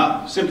Islam,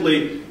 not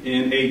simply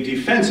in a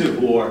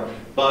defensive war,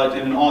 but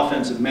in an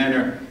offensive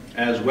manner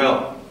as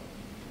well.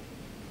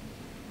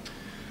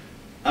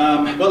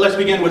 But let's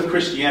begin with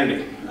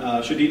Christianity.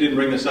 Shadid didn't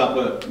bring this up,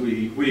 but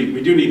we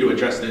do need to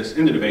address this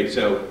in the debate,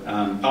 so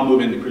I'll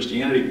move into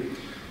Christianity.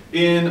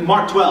 In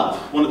Mark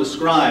 12, one of the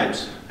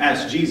scribes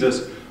asked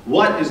Jesus,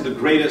 what is the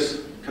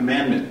greatest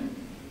commandment?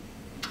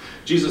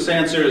 Jesus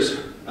answers,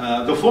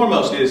 the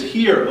foremost is,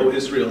 hear, O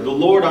Israel, the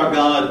Lord our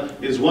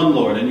God is one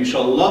Lord, and you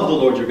shall love the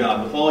Lord your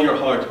God with all your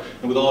heart,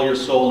 and with all your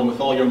soul, and with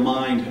all your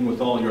mind, and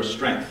with all your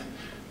strength.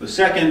 The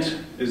second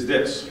is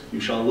this, you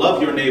shall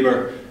love your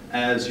neighbor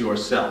as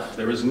yourself.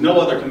 There is no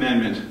other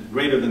commandment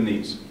greater than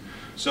these.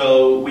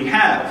 So we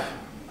have,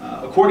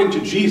 according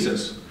to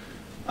Jesus,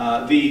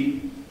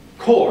 the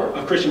core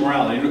of Christian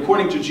morality. And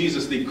according to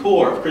Jesus, the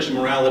core of Christian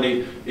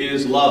morality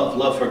is love.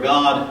 Love for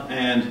God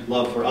and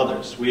love for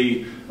others.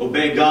 We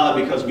obey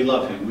God because we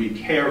love Him. We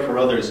care for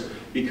others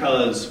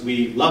because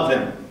we love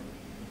them.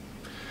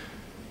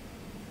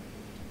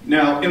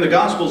 Now, in the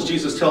Gospels,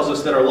 Jesus tells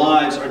us that our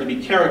lives are to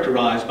be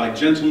characterized by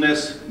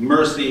gentleness,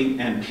 mercy,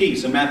 and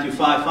peace. In Matthew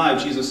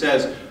 5:5, Jesus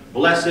says,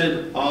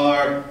 "Blessed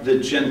are the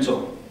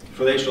gentle,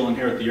 for they shall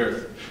inherit the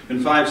earth." In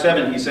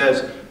 5:7, he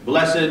says,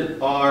 "Blessed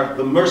are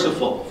the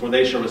merciful, for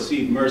they shall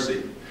receive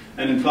mercy."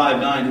 And in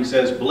 5:9, he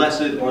says,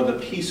 "Blessed are the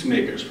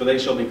peacemakers, for they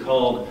shall be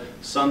called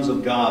sons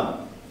of God."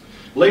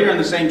 Later in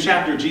the same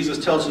chapter, Jesus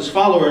tells his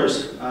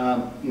followers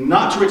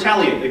not to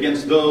retaliate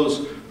against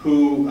those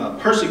who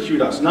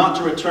persecute us, not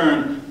to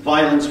return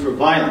violence for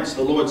violence.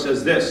 The Lord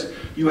says this,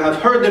 "You have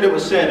heard that it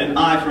was said, an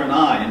eye for an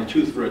eye and a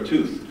tooth for a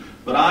tooth.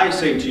 But I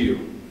say to you,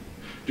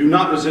 do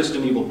not resist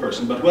an evil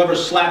person, but whoever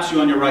slaps you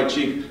on your right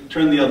cheek,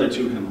 turn the other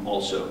to him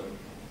also."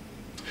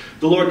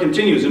 The Lord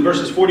continues in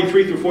verses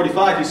 43 through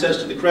 45. He says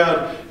to the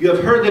crowd, "You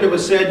have heard that it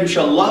was said, you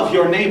shall love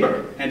your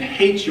neighbor and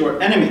hate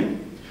your enemy.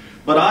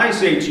 But I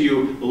say to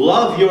you,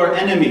 love your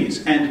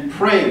enemies and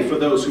pray for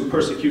those who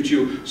persecute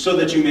you, so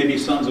that you may be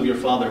sons of your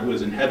Father who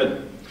is in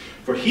heaven.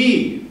 For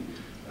he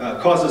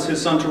causes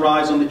his sun to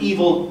rise on the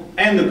evil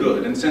and the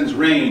good, and sends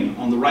rain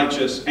on the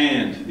righteous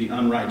and the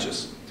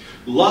unrighteous.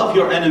 Love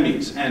your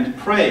enemies and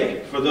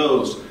pray for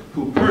those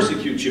who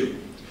persecute you."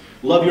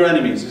 Love your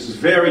enemies. This is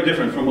very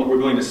different from what we're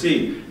going to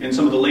see in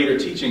some of the later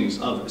teachings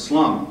of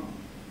Islam.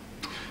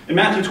 In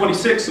Matthew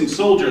 26, some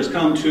soldiers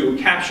come to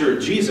capture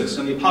Jesus,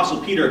 and the Apostle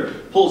Peter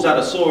pulls out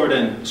a sword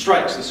and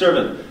strikes the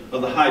servant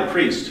of the high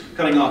priest,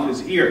 cutting off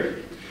his ear.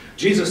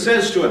 Jesus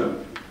says to him,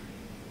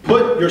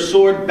 "Put your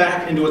sword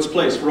back into its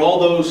place, for all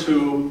those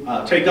who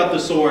take up the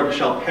sword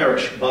shall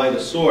perish by the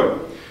sword."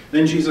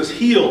 Then Jesus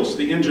heals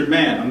the injured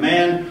man, a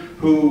man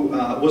who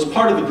was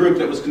part of the group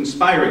that was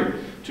conspiring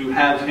to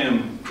have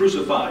him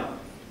crucified.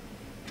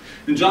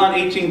 In John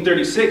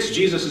 18:36,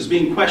 Jesus is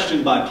being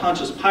questioned by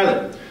Pontius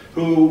Pilate,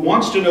 who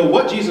wants to know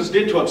what Jesus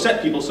did to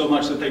upset people so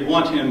much that they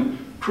want him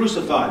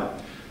crucified.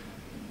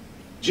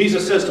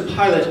 Jesus says to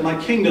Pilate, "My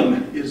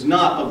kingdom is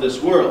not of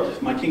this world.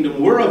 If my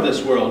kingdom were of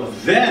this world,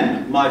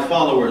 then my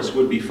followers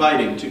would be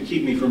fighting to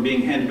keep me from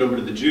being handed over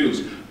to the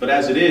Jews. But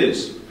as it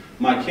is,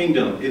 my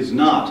kingdom is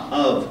not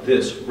of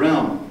this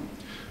realm."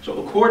 So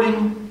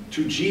according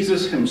to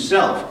Jesus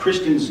himself,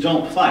 Christians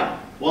don't fight.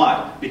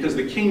 Why? Because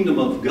the kingdom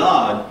of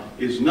God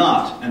is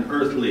not an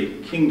earthly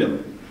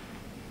kingdom.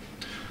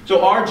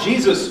 So are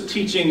Jesus'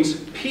 teachings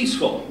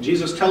peaceful?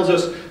 Jesus tells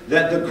us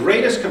that the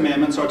greatest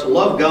commandments are to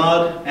love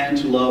God and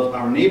to love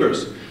our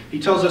neighbors. He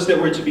tells us that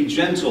we're to be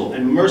gentle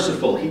and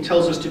merciful. He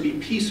tells us to be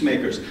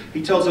peacemakers.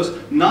 He tells us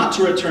not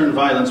to return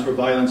violence for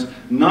violence,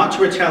 not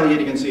to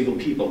retaliate against evil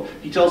people.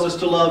 He tells us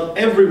to love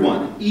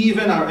everyone,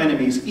 even our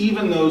enemies,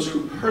 even those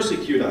who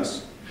persecute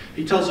us.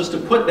 He tells us to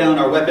put down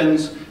our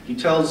weapons. He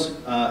tells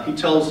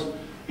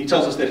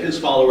us that his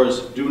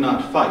followers do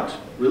not fight.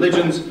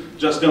 Religions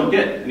just don't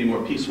get any more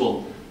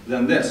peaceful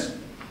than this.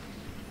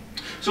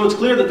 So it's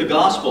clear that the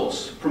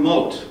Gospels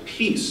promote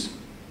peace.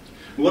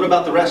 What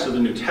about the rest of the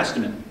New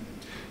Testament?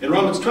 In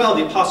Romans 12,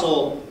 the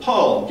Apostle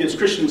Paul gives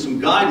Christians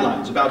some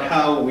guidelines about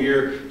how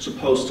we're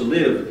supposed to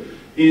live.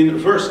 In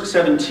verse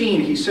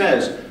 17, he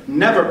says,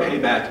 "Never pay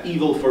back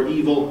evil for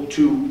evil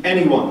to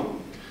anyone."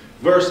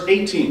 Verse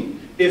 18,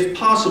 "If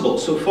possible,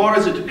 so far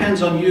as it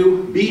depends on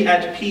you, be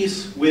at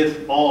peace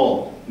with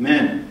all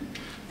men."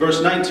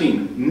 Verse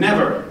 19,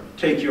 "Never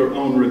take your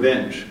own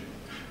revenge,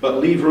 but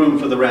leave room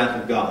for the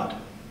wrath of God.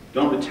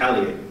 Don't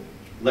retaliate.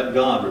 Let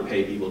God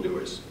repay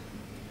evildoers."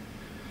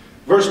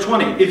 Verse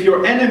 20, "If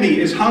your enemy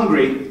is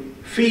hungry,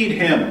 feed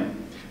him.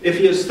 If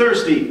he is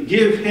thirsty,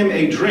 give him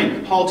a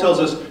drink." Paul tells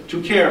us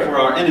to care for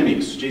our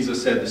enemies.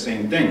 Jesus said the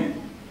same thing.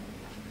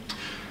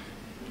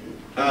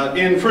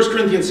 In 1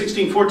 Corinthians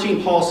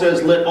 16:14, Paul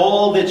says, "Let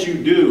all that you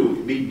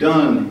do be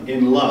done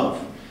in love."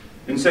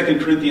 In 2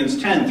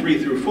 Corinthians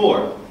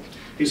 10:3-4,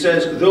 he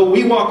says, "Though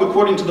we walk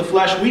according to the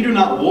flesh, we do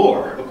not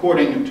war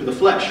according to the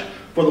flesh.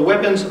 For the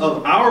weapons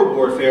of our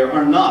warfare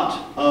are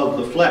not of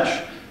the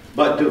flesh,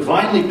 but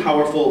divinely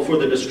powerful for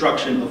the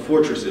destruction of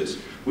fortresses.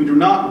 We do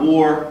not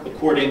war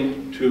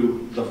according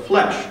to the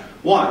flesh."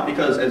 Why?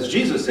 Because, as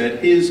Jesus said,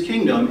 his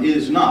kingdom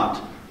is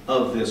not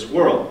of this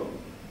world.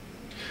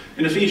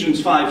 In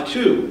Ephesians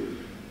 5:2,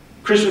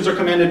 Christians are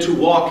commanded to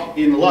walk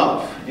in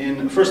love.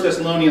 In 1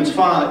 Thessalonians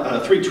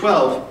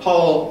 3:12,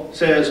 Paul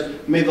says,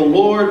 "May the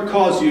Lord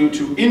cause you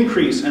to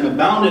increase and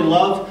abound in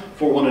love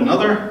for one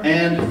another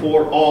and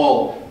for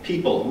all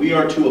people." We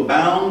are to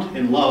abound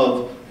in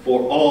love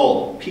for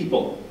all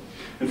people.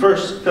 In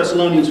 1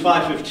 Thessalonians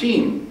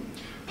 5:15,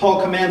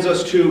 Paul commands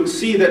us to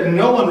see that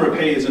no one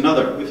repays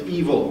another with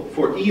evil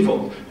for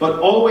evil, but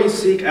always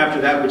seek after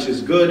that which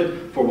is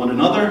good for one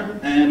another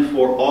and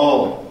for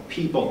all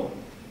people.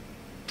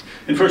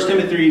 In 1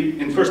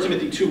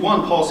 Timothy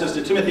 2:1, Paul says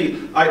to Timothy,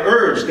 "I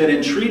urge that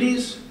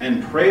entreaties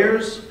and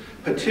prayers,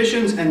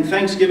 petitions and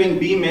thanksgiving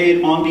be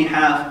made on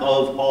behalf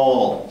of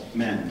all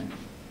men."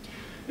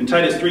 In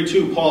Titus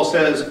 3:2, Paul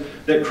says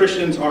that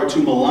Christians are to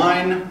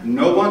malign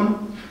no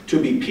one, to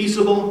be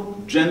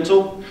peaceable,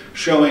 gentle,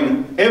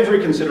 showing every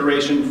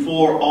consideration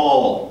for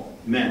all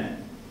men.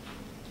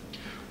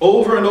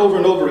 Over and over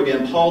and over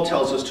again, Paul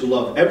tells us to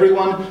love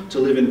everyone, to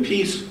live in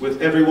peace with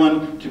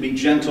everyone, to be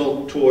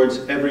gentle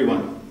towards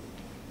everyone.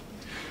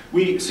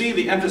 We see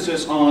the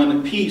emphasis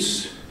on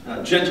peace,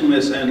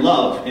 gentleness, and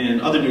love in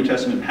other New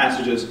Testament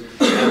passages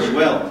as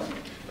well.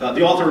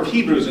 The author of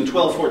Hebrews in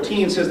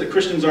 12:14 says that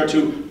Christians are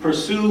to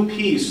pursue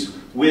peace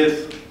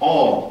with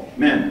all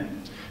men.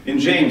 In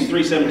James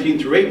 3:17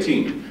 through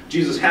 18,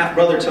 Jesus'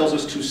 half-brother tells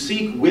us to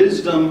seek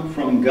wisdom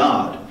from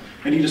God.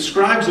 And he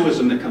describes the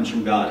wisdom that comes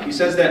from God. He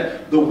says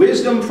that the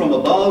wisdom from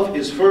above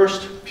is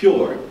first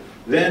pure,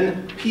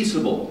 then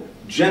peaceable,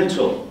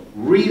 gentle,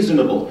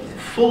 reasonable,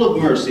 full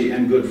of mercy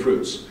and good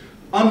fruits,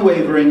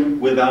 unwavering,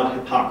 without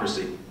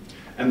hypocrisy.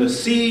 And the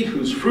seed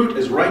whose fruit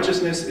is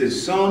righteousness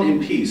is sown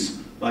in peace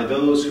by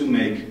those who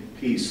make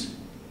peace.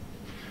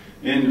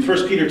 In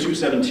 1 Peter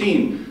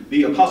 2:17,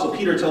 the Apostle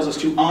Peter tells us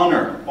to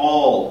honor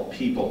all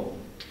people.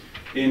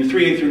 In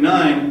 3:8 through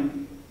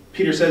 9,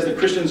 Peter says that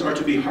Christians are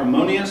to be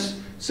harmonious,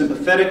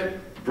 sympathetic,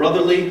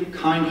 brotherly,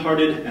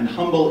 kind-hearted, and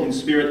humble in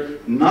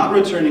spirit, not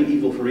returning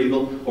evil for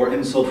evil or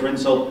insult for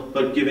insult,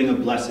 but giving a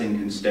blessing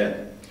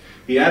instead.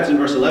 He adds in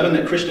verse 11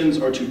 that Christians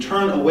are to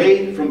turn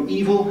away from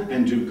evil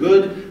and do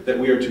good, that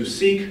we are to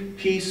seek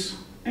peace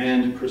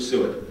and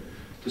pursue it.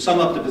 To sum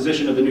up the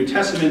position of the New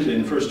Testament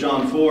in 1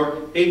 John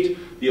 4:8,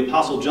 the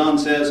Apostle John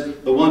says,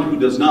 "The one who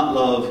does not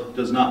love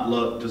does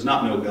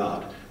not know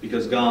God,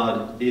 because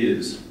God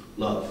is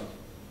love."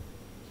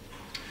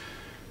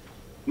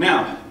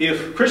 Now,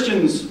 if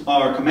Christians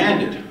are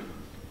commanded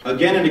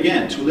again and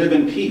again to live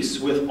in peace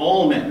with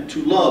all men,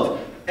 to love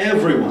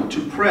everyone, to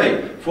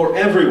pray for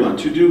everyone,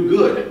 to do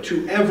good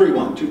to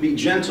everyone, to be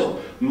gentle,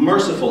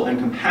 merciful, and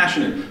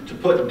compassionate, to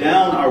put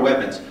down our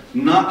weapons,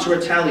 not to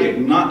retaliate,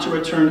 not to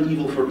return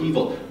evil for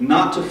evil,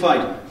 not to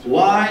fight,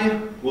 why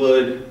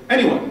would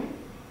anyone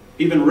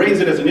even raise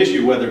it as an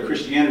issue whether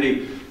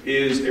Christianity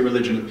is a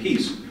religion of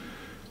peace?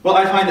 Well,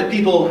 I find that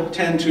people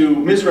tend to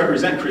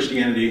misrepresent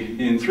Christianity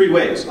in three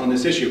ways on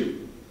this issue.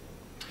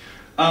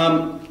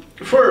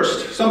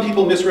 First, some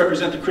people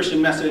misrepresent the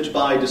Christian message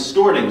by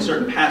distorting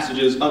certain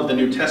passages of the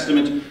New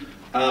Testament.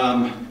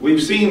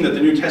 We've seen that the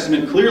New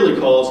Testament clearly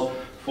calls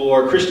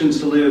for Christians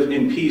to live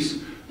in peace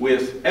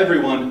with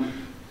everyone.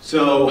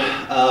 So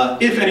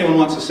if anyone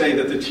wants to say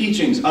that the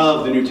teachings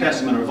of the New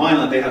Testament are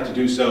violent, they have to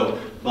do so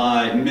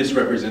by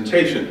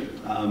misrepresentation.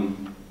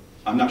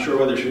 I'm not sure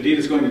whether Shadid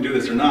is going to do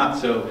this or not,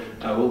 so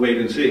we'll wait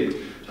and see.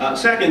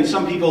 Second,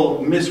 some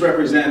people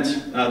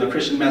misrepresent the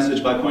Christian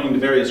message by pointing to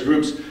various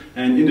groups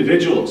and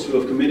individuals who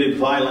have committed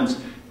violence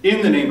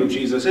in the name of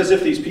Jesus, as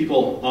if these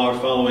people are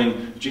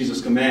following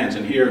Jesus' commands.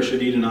 And here,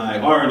 Shadid and I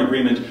are in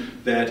agreement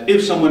that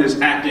if someone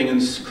is acting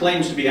and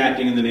claims to be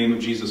acting in the name of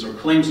Jesus, or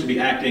claims to be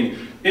acting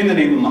in the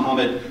name of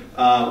Muhammad,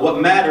 what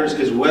matters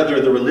is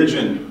whether the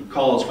religion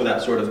calls for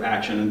that sort of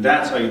action, and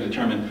that's how you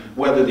determine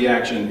whether the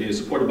action is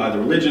supported by the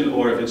religion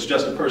or if it's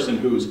just a person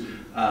who's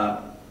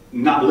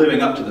not living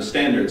up to the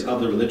standards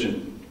of the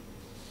religion.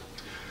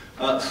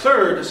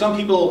 Third, some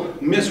people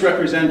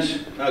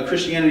misrepresent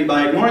Christianity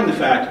by ignoring the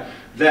fact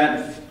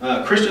that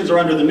Christians are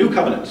under the New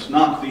Covenant,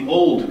 not the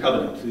Old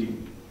Covenant.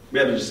 We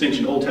have a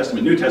distinction, Old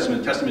Testament, New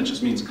Testament. Testament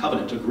just means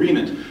covenant,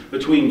 agreement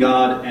between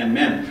God and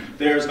men.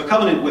 There's a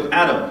covenant with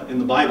Adam in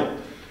the Bible.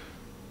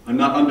 I'm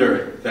not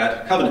under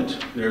that covenant.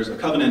 There's a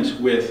covenant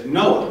with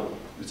Noah.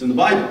 It's in the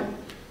Bible.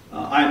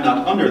 I am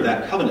not under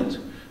that covenant.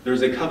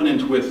 There's a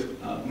covenant with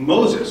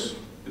Moses.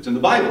 It's in the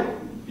Bible.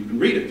 You can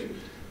read it.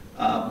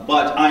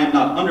 But I am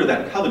not under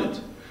that covenant.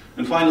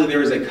 And finally,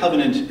 there is a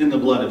covenant in the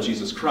blood of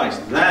Jesus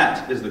Christ.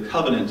 That is the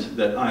covenant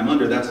that I'm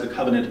under. That's the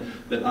covenant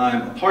that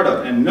I'm a part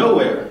of. And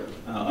nowhere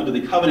under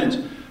the covenant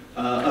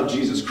of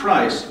Jesus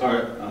Christ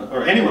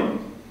are anyone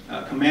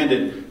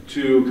commanded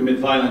to commit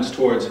violence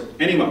towards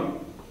anyone.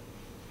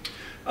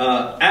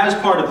 As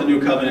part of the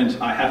new covenant,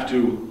 I have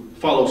to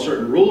follow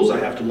certain rules. I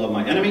have to love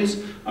my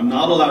enemies. I'm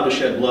not allowed to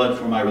shed blood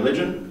for my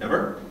religion,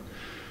 ever.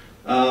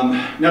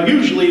 Now,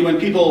 usually when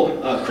people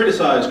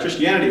criticize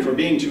Christianity for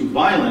being too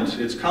violent,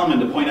 it's common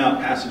to point out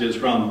passages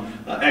from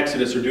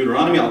Exodus or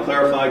Deuteronomy. I'll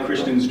clarify,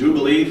 Christians do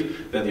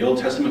believe that the Old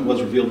Testament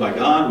was revealed by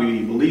God.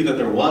 We believe that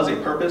there was a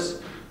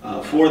purpose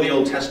for the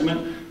Old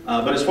Testament.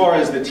 But as far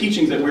as the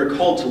teachings that we're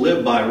called to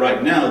live by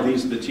right now,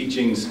 these are the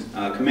teachings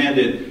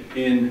commanded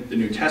in the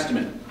New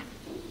Testament.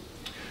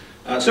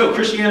 So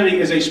Christianity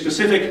is a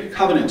specific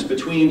covenant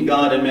between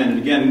God and men. And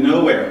again,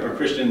 nowhere are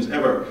Christians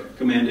ever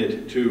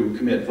commanded to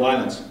commit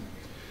violence.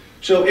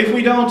 So if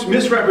we don't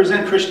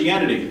misrepresent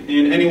Christianity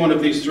in any one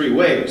of these three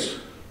ways,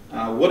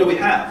 what do we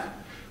have?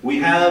 We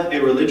have a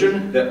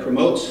religion that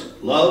promotes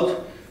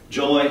love,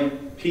 joy,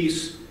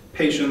 peace,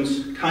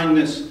 patience,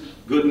 kindness,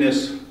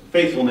 goodness,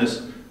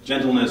 faithfulness,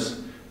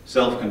 gentleness,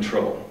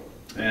 self-control.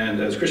 And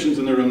as Christians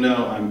in the room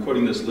know, I'm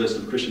quoting this list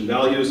of Christian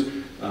values,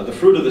 the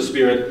fruit of the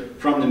Spirit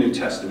from the New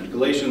Testament,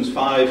 Galatians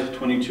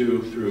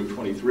 5:22 through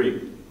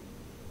 23.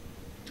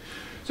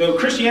 So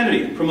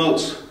Christianity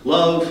promotes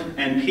love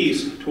and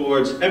peace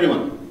towards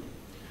everyone.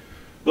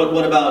 But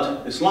what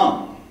about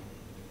Islam?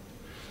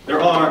 There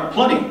are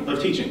plenty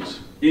of teachings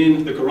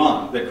in the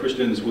Qur'an that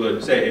Christians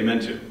would say amen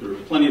to. There are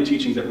plenty of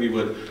teachings that we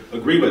would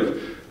agree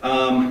with.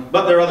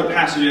 But there are other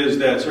passages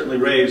that certainly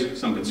raise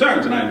some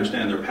concerns, and I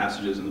understand there are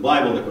passages in the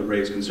Bible that would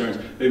raise concerns.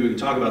 Maybe we can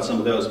talk about some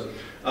of those.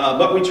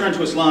 But we turn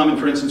to Islam, and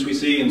for instance, we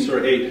see in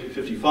Surah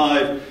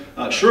 8:55,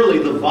 surely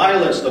the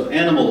vilest of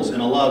animals in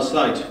Allah's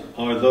sight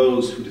are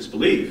those who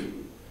disbelieve.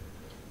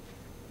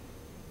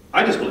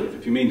 I disbelieve.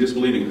 If you mean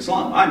disbelieving in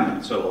Islam, I'm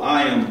not. So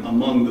I am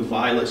among the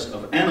vilest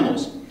of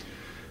animals.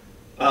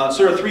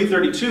 Surah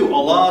 3:32,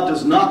 Allah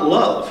does not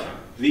love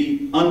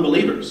the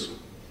unbelievers.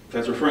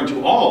 That's referring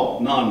to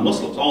all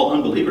non-Muslims, all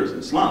unbelievers in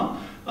Islam.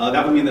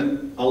 That would mean that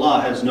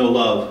Allah has no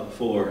love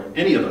for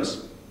any of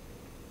us.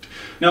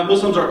 Now,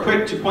 Muslims are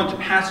quick to point to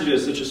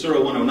passages such as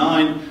Surah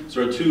 109,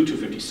 Surah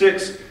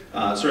 2:256,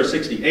 Surah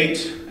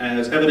 68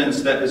 as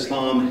evidence that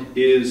Islam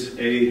is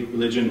a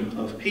religion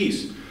of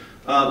peace.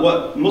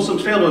 What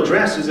Muslims fail to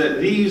address is that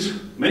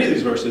many of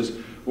these verses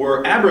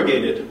were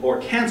abrogated or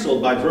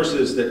canceled by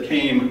verses that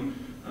came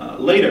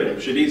later.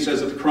 Shadid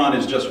says that the Qur'an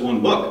is just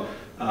one book,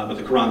 but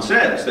the Qur'an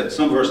says that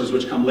some verses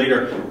which come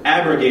later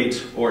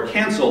abrogate or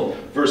cancel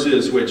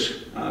verses which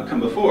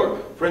come before.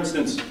 For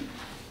instance,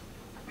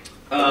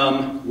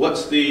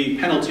 what's the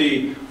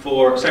penalty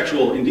for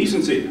sexual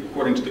indecency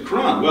according to the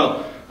Qur'an?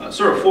 Well,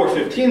 Surah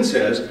 4:15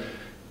 says,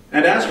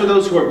 and as for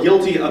those who are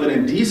guilty of an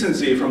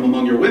indecency from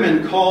among your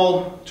women,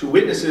 call to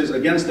witnesses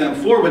against them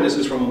 4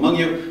 witnesses from among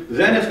you.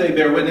 Then if they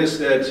bear witness,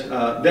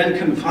 then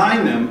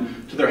confine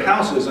them to their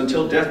houses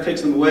until death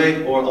takes them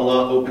away or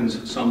Allah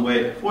opens some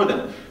way for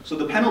them. So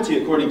the penalty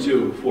according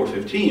to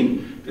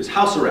 4:15 is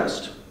house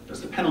arrest. That's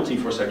the penalty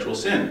for sexual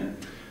sin.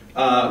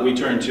 We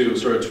turn to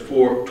Surah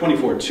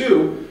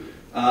 24:2.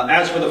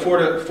 As for the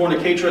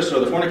fornicatress or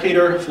the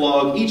fornicator,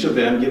 flog each of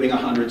them, giving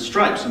 100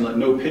 stripes, and let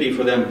no pity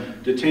for them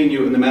detain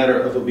you in the matter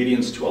of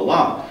obedience to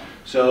Allah.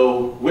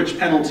 So, which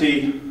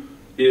penalty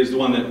is the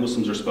one that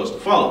Muslims are supposed to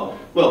follow?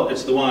 Well,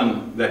 it's the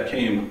one that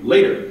came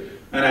later.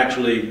 And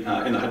actually,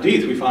 in the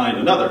Hadith, we find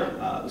another,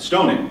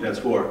 stoning, that's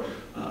for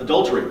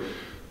adultery.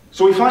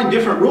 So we find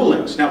different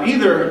rulings. Now,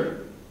 either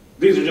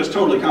these are just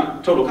total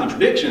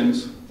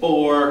contradictions,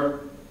 or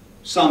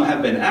some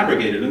have been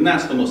abrogated, and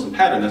that's the Muslim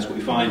pattern. That's what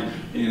we find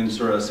in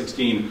Surah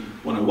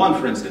 16:101,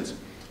 for instance,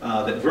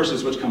 that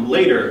verses which come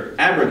later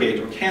abrogate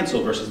or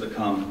cancel verses that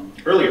come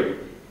earlier.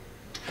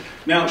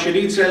 Now,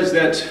 Shadid says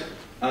that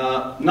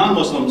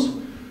non-Muslims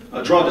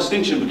draw a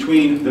distinction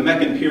between the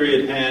Meccan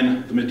period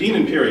and the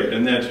Medinan period,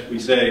 and that we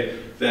say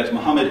that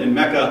Muhammad in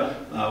Mecca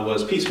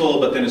was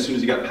peaceful, but then as soon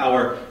as he got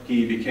power,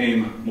 he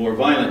became more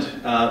violent.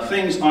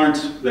 Things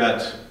aren't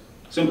that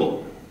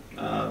simple.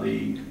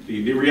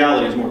 The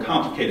reality is more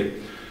complicated,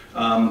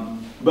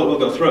 but we'll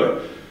go through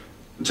it.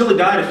 Until he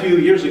died a few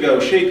years ago,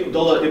 Sheikh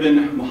Abdullah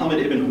ibn Muhammad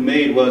ibn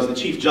Humayd was the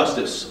Chief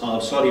Justice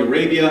of Saudi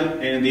Arabia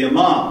and the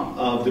Imam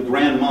of the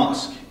Grand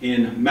Mosque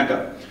in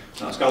Mecca.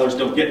 Scholars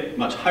don't get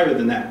much higher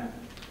than that.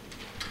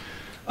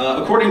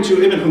 According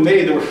to Ibn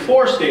Humayd, there were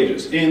 4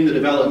 stages in the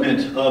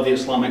development of the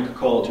Islamic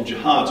call to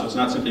jihad. So it's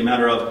not simply a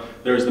matter of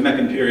there's the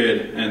Meccan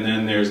period and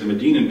then there's the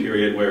Medinan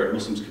period where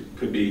Muslims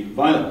could be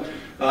violent.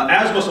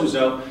 As Muslims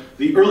know,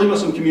 the early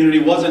Muslim community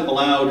wasn't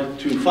allowed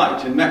to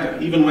fight in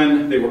Mecca. Even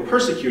when they were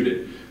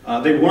persecuted,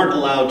 they weren't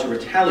allowed to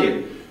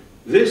retaliate.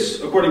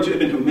 This, according to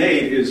Ibn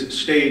Humayd, is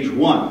stage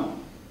 1.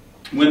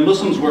 When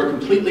Muslims were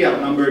completely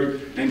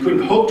outnumbered and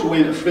couldn't hope to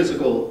win a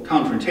physical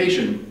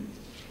confrontation,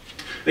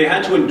 they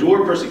had to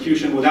endure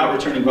persecution without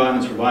returning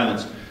violence for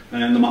violence.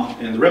 And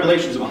the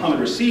revelations that Muhammad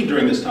received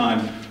during this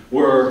time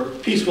were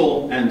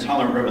peaceful and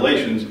tolerant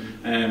revelations.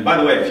 And by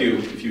the way,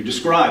 if you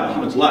describe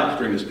Muhammad's life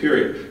during this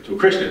period to a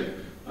Christian,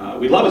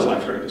 we love his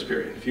life during this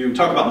period. If you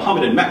talk about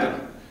Muhammad in Mecca,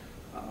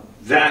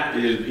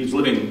 he's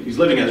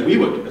living as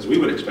we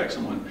would expect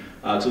someone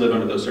to live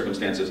under those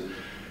circumstances.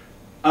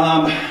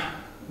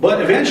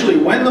 But eventually,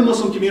 when the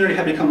Muslim community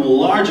had become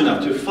large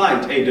enough to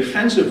fight a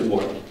defensive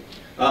war,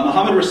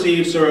 Muhammad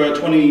received Surah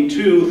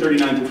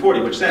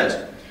 22:39-40, which says,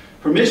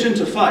 permission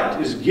to fight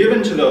is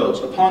given to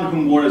those upon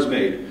whom war is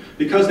made,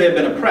 because they have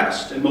been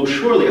oppressed, and most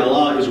surely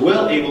Allah is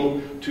well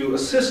able to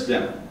assist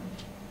them.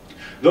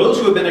 Those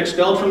who have been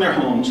expelled from their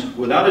homes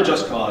without a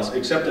just cause,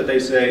 except that they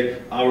say,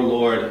 our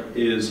Lord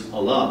is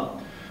Allah.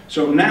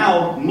 So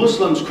now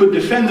Muslims could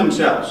defend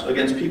themselves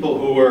against people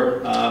who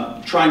were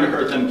trying to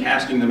hurt them,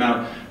 casting them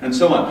out, and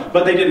so on.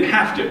 But they didn't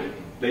have to.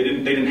 They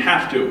didn't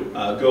have to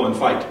go and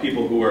fight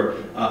people who were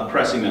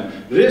oppressing them.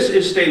 This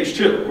is stage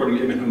 2, according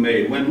to Ibn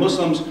Humayd. When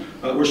Muslims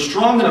were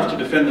strong enough to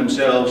defend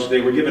themselves,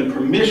 they were given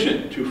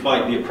permission to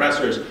fight the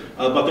oppressors,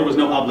 but there was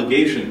no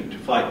obligation to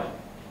fight.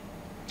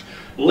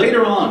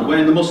 Later on,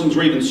 when the Muslims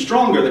were even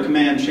stronger, the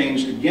command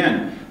changed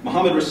again.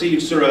 Muhammad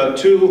received Surah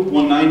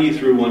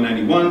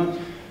 2:190-191,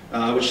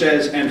 which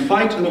says, and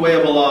fight in the way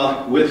of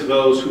Allah with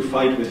those who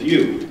fight with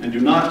you, and do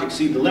not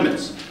exceed the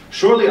limits.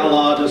 Surely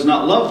Allah does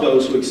not love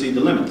those who exceed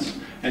the limits.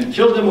 And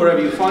kill them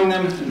wherever you find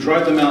them, and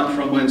drive them out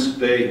from whence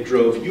they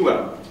drove you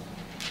out.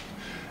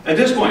 At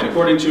this point,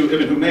 according to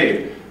Ibn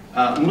Humayd,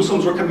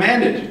 Muslims were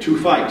commanded to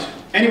fight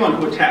anyone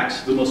who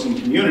attacks the Muslim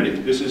community.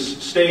 This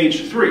is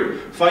stage 3.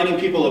 Fighting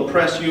people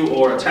oppress you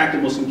or attack the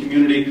Muslim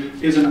community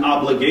is an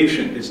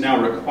obligation. It's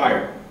now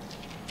required.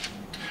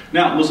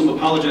 Now, Muslim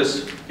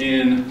apologists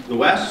in the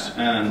West,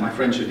 and my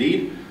friend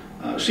Shadid,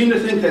 seem to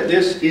think that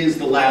this is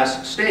the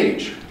last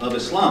stage of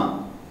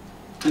Islam,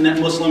 and that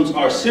Muslims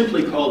are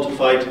simply called to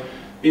fight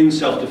in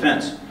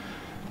self-defense.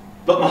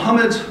 But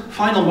Muhammad's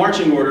final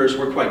marching orders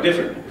were quite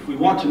different. If we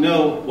want to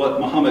know what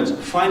Muhammad's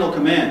final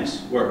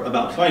commands were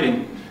about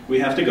fighting, we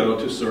have to go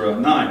to Surah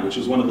 9, which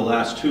is one of the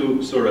last 2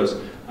 surahs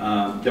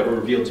that were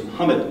revealed to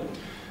Muhammad.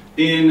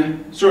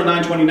 In Surah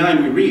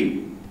 9:29 we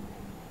read,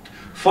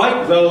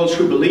 "Fight those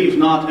who believe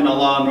not in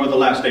Allah nor the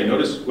last day."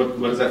 Notice, what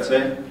does that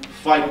say?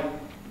 Fight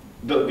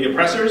the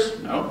oppressors?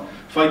 No.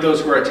 Fight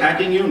those who are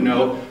attacking you?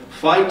 No.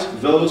 Fight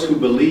those who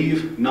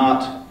believe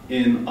not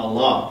in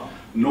Allah,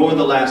 nor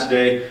the last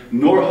day,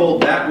 nor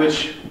hold that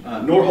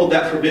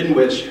forbidden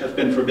which hath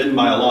been forbidden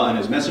by Allah and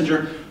His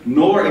Messenger,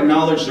 nor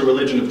acknowledge the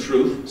religion of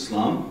truth,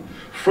 Islam,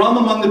 from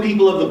among the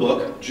people of the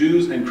book,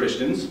 Jews and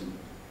Christians,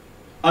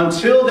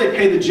 until they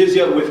pay the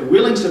jizya with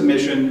willing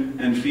submission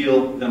and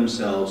feel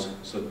themselves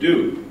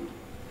subdued.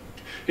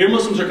 Here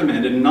Muslims are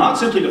commanded not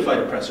simply to fight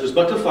oppressors,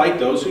 but to fight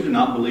those who do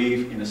not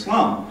believe in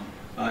Islam,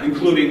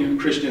 including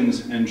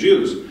Christians and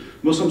Jews.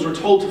 Muslims were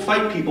told to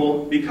fight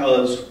people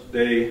because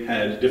they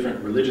had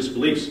different religious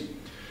beliefs.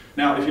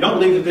 Now, if you don't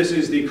believe that this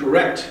is the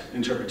correct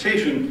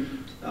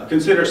interpretation,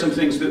 consider some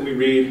things that we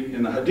read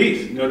in the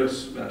Hadith.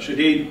 Notice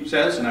Shadid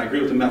says, and I agree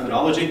with the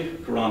methodology,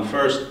 Qur'an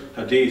first,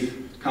 Hadith,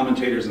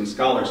 commentators and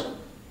scholars.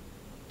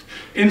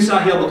 In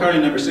Sahih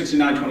al-Bukhari number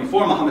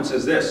 6924, Muhammad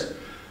says this,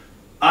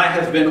 "I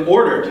have been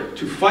ordered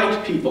to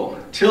fight people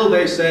till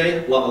they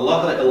say, La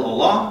ilaha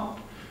illallah,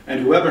 and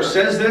whoever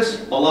says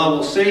this, Allah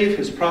will save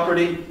his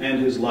property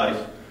and his life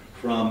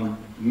from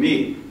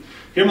me."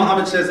 Here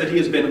Muhammad says that he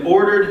has been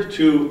ordered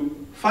to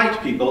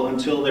fight people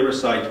until they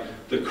recite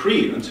the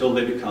creed, until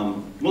they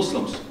become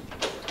Muslims.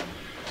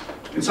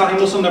 In Sahih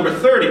Muslim number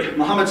 30,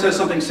 Muhammad says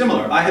something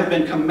similar. "I have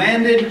been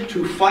commanded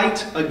to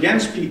fight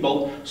against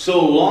people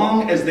so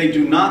long as they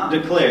do not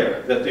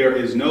declare that there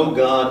is no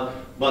God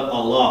but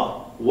Allah."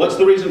 What's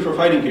the reason for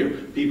fighting here?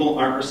 People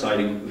aren't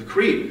reciting the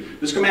creed.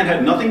 This command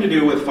had nothing to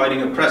do with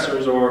fighting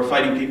oppressors or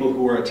fighting people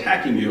who were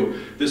attacking you.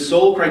 The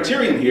sole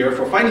criterion here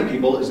for fighting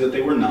people is that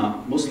they were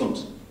not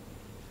Muslims.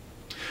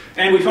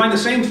 And we find the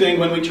same thing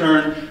when we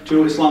turn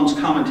to Islam's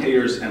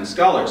commentators and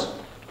scholars.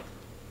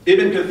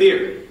 Ibn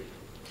Kathir,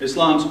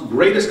 Islam's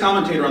greatest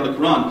commentator on the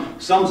Qur'an,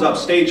 sums up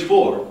stage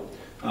 4.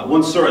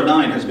 Once Surah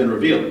 9 has been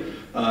revealed.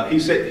 He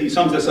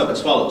sums this up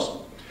as follows.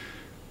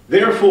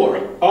 "Therefore,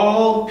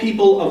 all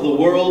people of the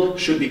world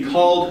should be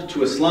called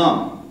to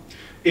Islam.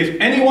 If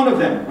any one of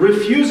them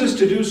refuses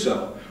to do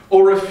so,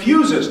 or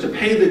refuses to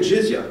pay the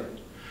jizya,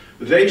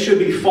 they should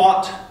be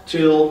fought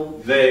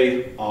till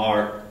they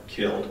are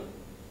killed."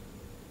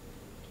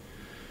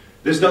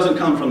 This doesn't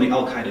come from the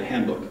Al-Qaeda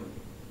handbook.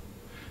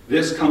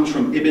 This comes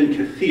from Ibn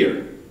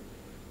Kathir.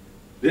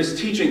 This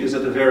teaching is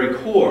at the very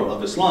core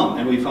of Islam,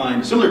 and we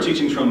find similar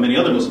teachings from many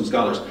other Muslim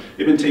scholars.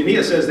 Ibn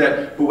Taymiyyah says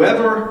that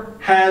whoever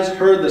has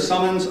heard the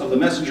summons of the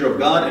Messenger of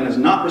God and has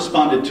not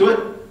responded to it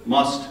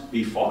must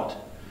be fought.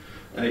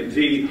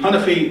 The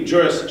Hanafi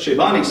jurist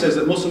Shaybani says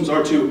that Muslims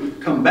are to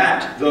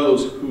combat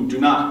those who do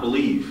not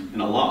believe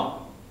in Allah.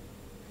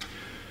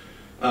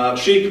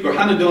 Sheikh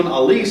Burhanuddin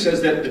Ali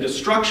says that the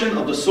destruction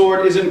of the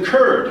sword is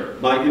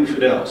incurred by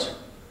infidels,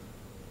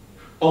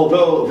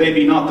 although they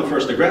be not the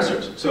first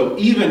aggressors. So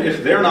even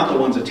if they're not the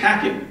ones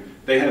attacking,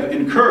 they have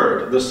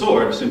incurred the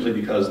sword simply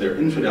because they're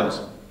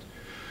infidels.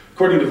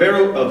 According to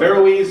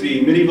Averroes,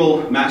 the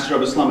medieval master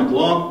of Islamic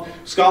law,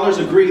 scholars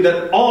agree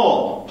that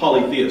all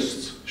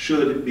polytheists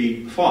should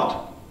be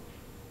fought.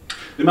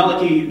 The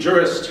Maliki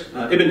jurist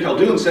Ibn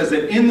Khaldun says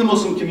that in the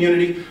Muslim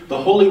community, the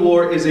holy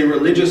war is a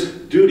religious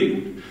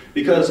duty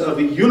because of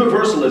the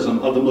universalism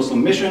of the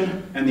Muslim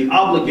mission and the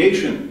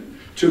obligation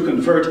to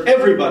convert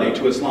everybody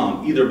to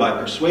Islam, either by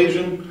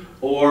persuasion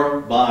or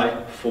by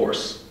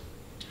force.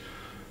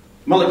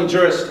 Maliki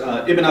jurist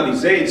Ibn Abi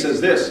Zayd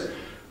says this,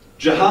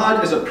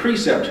 "Jihad is a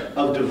precept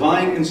of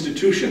divine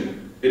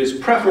institution. It is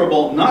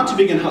preferable not to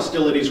begin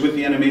hostilities with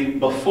the enemy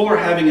before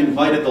having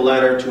invited the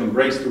latter to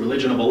embrace the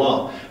religion of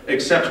Allah,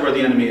 except where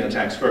the enemy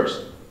attacks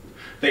first.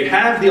 They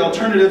have the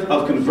alternative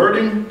of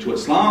converting to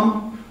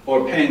Islam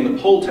or paying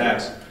the poll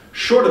tax,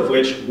 short of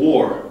which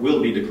war will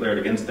be declared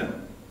against them."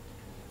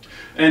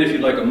 And if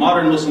you'd like a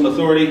modern Muslim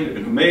authority,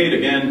 Ibn Humayd,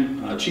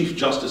 again, Chief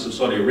Justice of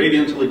Saudi Arabia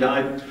until he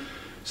died,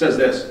 says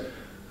this,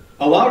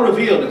 "Allah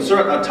revealed in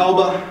Surah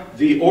At-Tawbah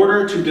the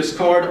order to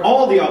discard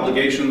all the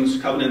obligations,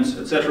 covenants,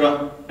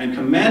 etc., and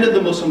commanded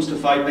the Muslims to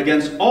fight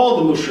against all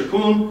the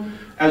mushrikun,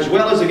 as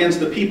well as against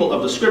the people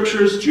of the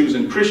scriptures, Jews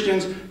and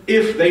Christians,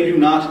 if they do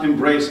not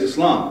embrace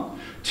Islam,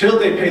 till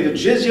they pay the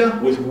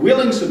jizya with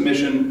willing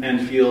submission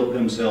and feel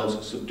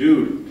themselves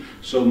subdued."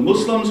 So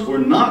Muslims were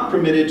not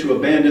permitted to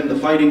abandon the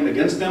fighting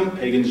against them,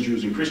 pagans,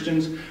 Jews, and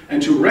Christians, and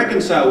to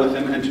reconcile with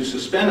them and to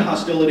suspend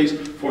hostilities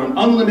for an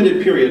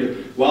unlimited period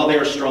while they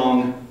are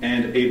strong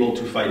and able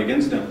to fight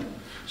against them.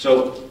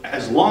 So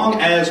as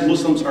long as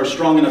Muslims are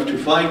strong enough to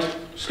fight,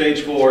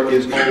 stage 4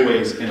 is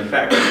always in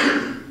effect.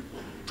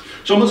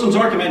 So Muslims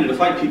are commanded to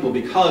fight people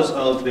because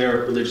of their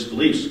religious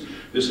beliefs.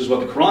 This is what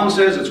the Qur'an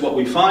says, it's what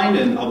we find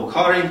in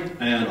Al-Bukhari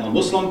and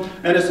Al-Muslim,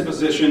 and it's the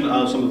position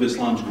of some of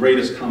Islam's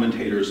greatest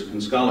commentators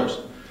and scholars.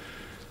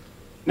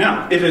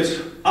 Now, if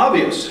it's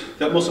obvious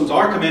that Muslims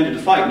are commanded to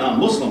fight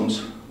non-Muslims,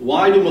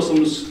 why do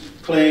Muslims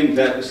claim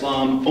that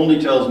Islam only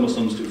tells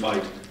Muslims to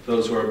fight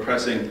those who are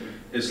oppressing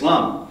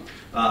Islam?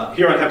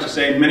 Here I'd have to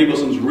say many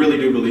Muslims really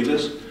do believe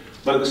this,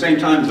 but at the same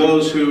time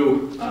those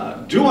who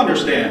do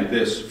understand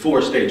this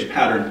 4-stage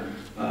pattern,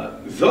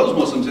 those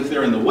Muslims, if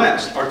they're in the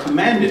West, are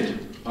commanded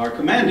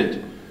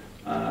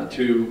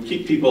to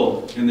keep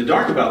people in the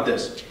dark about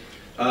this.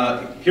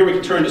 Here we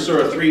can turn to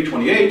Surah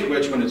 3:28,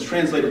 which, when it's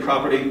translated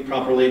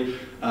properly,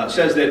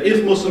 says that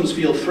if Muslims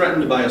feel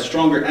threatened by a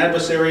stronger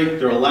adversary,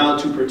 they're allowed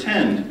to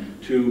pretend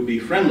to be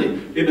friendly.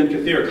 Ibn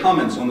Kathir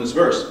comments on this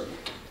verse.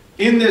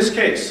 In this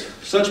case,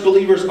 such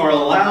believers are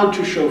allowed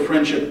to show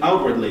friendship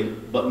outwardly,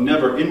 but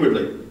never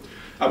inwardly.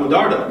 Abu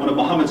Darda, one of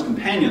Muhammad's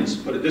companions,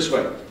 put it this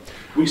way: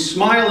 we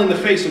smile in the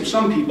face of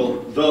some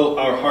people, though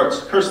our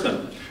hearts curse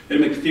them.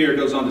 Ibn Kathir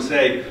goes on to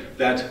say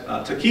that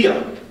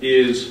taqiyya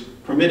is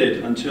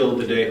permitted until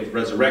the day of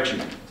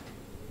resurrection.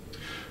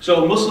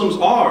 So Muslims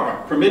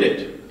are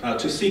permitted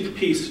to seek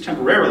peace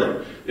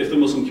temporarily if the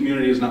Muslim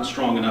community is not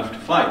strong enough to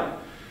fight.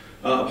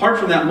 Apart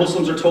from that,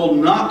 Muslims are told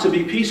not to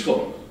be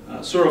peaceful.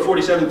 Surah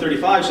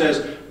 47:35 says,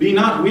 "Be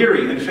not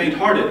weary and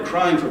faint-hearted,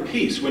 crying for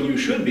peace when you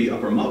should be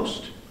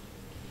uppermost."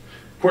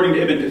 According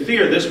to Ibn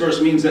Kathir, this verse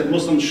means that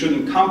Muslims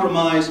shouldn't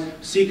compromise,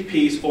 seek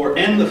peace, or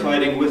end the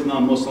fighting with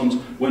non-Muslims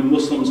when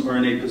Muslims are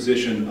in a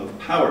position of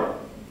power.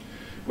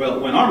 Well,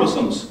 when are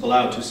Muslims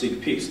allowed to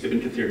seek peace? Ibn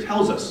Kathir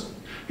tells us.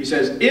 He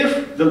says,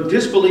 if the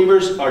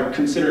disbelievers are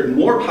considered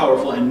more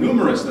powerful and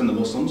numerous than the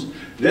Muslims,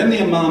 then the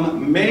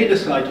Imam may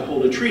decide to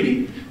hold a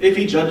treaty if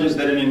he judges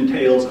that it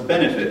entails a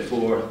benefit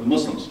for the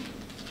Muslims.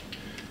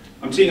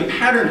 I'm seeing a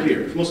pattern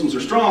here. If Muslims are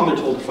strong, they're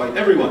told to fight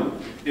everyone.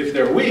 If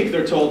they're weak,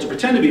 they're told to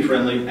pretend to be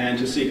friendly and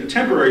to seek a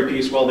temporary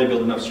peace while they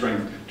build enough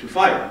strength to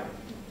fight.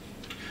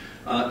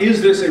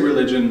 Is this a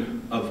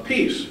religion of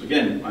peace?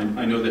 Again,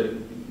 I know that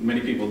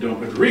many people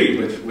don't agree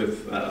with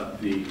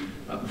the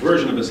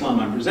version of Islam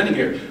I'm presenting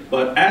here,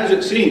 but as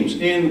it seems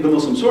in the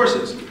Muslim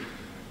sources,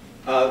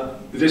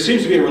 this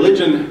seems to be a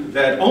religion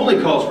that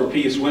only calls for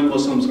peace when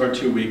Muslims are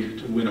too weak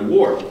to win a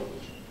war.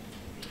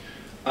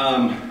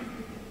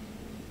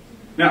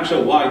 Now,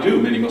 so why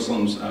do many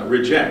Muslims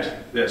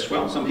reject this?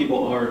 Well, some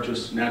people are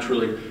just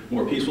naturally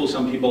more peaceful.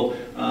 Some people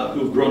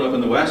who've grown up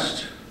in the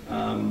West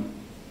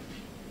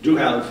do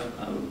have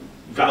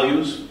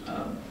values.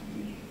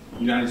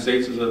 The United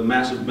States is a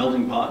massive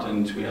melting pot,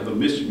 and we have a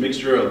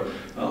mixture of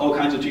all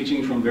kinds of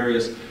teachings from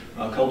various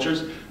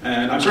cultures.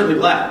 And I'm certainly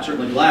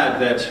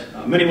glad that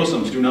many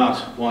Muslims do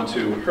not want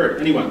to hurt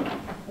anyone.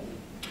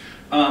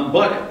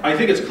 But I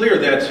think it's clear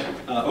that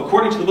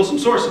according to the Muslim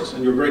sources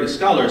and your greatest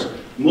scholars,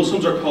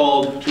 Muslims are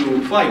called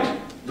to fight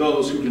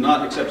those who do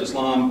not accept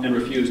Islam and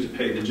refuse to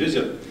pay the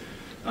jizya.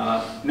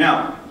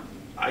 Now,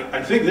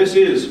 I think this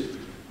is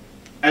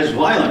as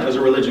violent as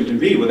a religion can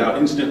be without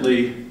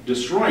instantly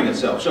destroying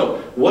itself.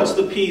 So what's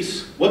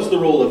the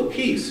role of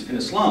peace in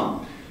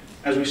Islam?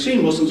 As we've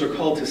seen, Muslims are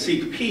called to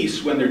seek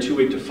peace when they're too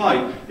weak to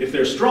fight. If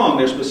they're strong,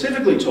 they're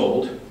specifically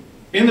told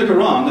in the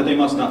Quran that they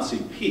must not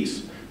seek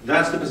peace.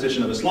 That's the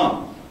position of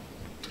Islam.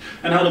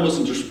 And how do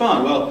Muslims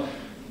respond? Well,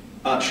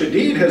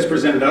 Shadid has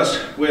presented us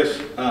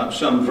with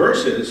some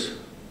verses,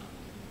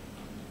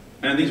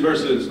 and these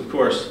verses, of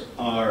course,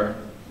 are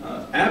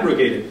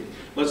abrogated.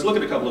 Let's look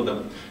at a couple of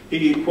them.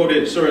 He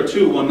quoted Surah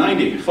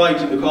 2:190,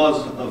 "Fight in the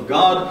cause of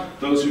God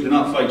those who do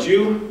not fight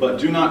you, but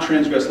do not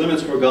transgress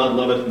limits, for God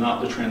loveth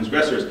not the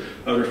transgressors."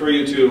 I would refer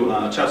you to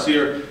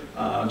Tafsir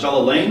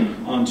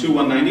Jalalain on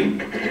 2:190.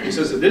 He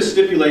says that this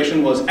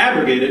stipulation was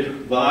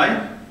abrogated by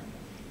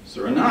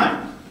Surah 9.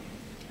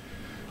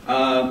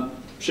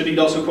 Shadid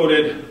also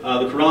quoted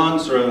the Quran,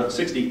 Surah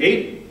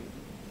 68.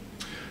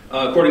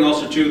 According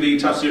also to the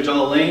Tafsir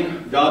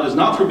Jalalain, God does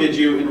not forbid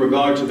you in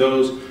regard to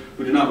those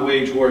who do not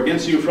wage war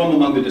against you from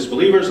among the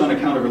disbelievers on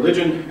account of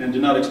religion, and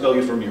do not expel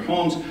you from your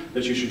homes,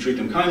 that you should treat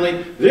them kindly.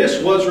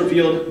 This was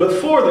revealed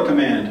before the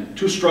command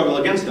to struggle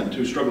against them.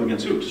 To struggle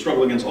against who? To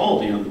struggle against all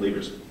the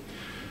unbelievers.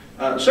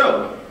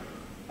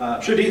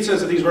 Shadid says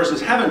that these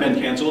verses haven't been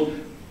canceled.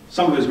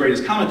 Some of his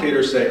greatest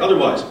commentators say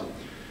otherwise.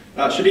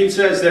 Shadid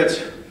says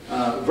that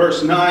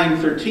verse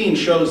 9:13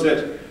 shows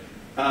that,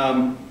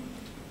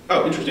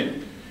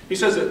 interesting. He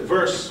says that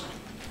verse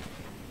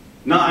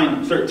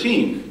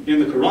 9:13 in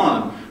the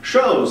Quran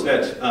shows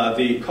that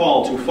the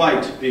call to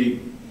fight, to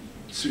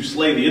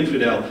slay the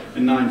infidel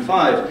in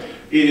 9:5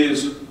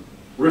 is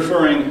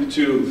referring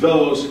to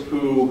those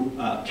who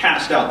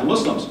cast out the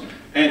Muslims.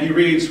 And he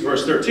reads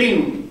verse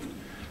 13.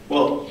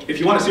 Well, if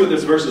you want to see what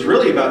this verse is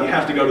really about, you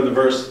have to go to the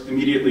verse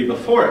immediately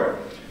before it.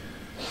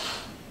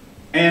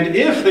 And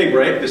if they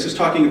break, this is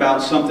talking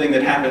about something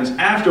that happens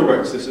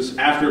afterwards. This is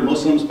after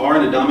Muslims are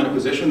in a dominant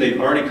position.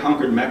 They've already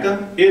conquered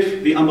Mecca.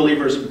 If the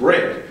unbelievers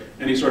break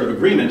any sort of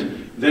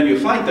agreement, then you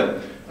fight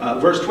them.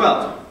 Verse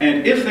 12,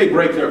 and if they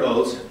break their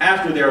oaths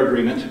after their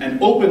agreement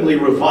and openly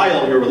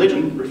revile your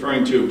religion,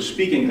 referring to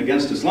speaking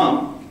against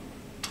Islam,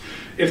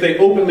 if they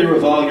openly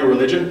revile your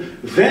religion,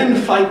 then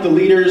fight the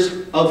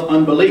leaders of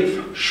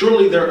unbelief.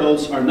 Surely their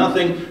oaths are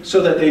nothing,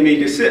 so that they may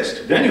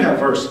desist. Then you have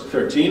verse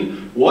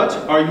 13. What,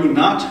 are you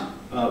not,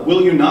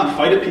 will you not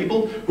fight a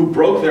people who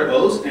broke their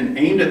oaths and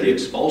aimed at the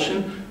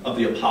expulsion of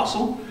the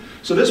apostle?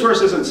 So this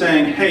verse isn't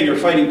saying, hey, you're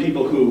fighting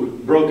people who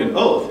broke an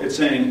oath. It's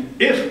saying,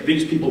 if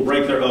these people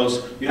break their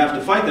oaths, you have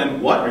to fight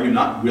them. What, are you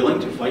not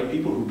willing to fight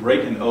people who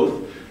break an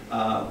oath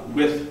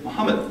with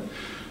Muhammad?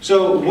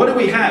 So what do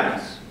we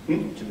have? 2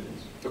 minutes.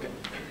 Okay.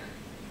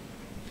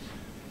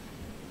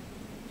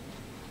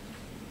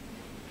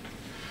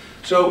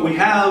 So we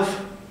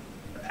have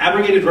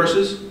abrogated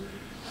verses,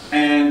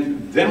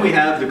 and then we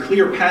have the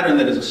clear pattern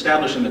that is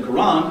established in the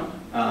Qur'an.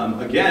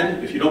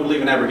 Again, if you don't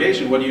believe in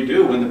abrogation, what do you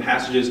do when the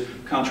passages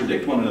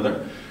contradict one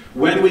another?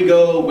 When we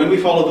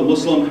follow the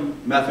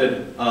Muslim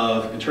method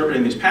of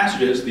interpreting these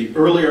passages, the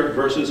earlier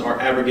verses are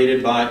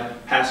abrogated by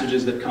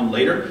passages that come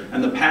later,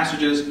 and the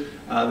passages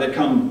that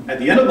come at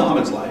the end of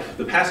Muhammad's life,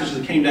 the passages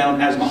that came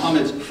down as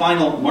Muhammad's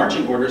final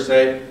marching orders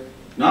say,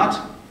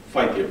 not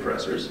fight the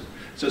oppressors.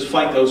 It says,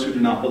 fight those who do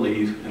not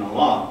believe in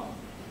Allah.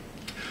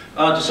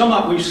 To sum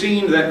up, we've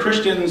seen that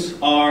Christians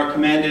are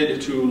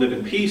commanded to live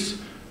in peace,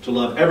 to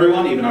love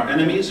everyone, even our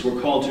enemies. We're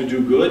called to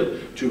do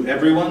good to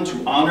everyone,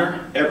 to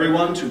honor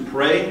everyone, to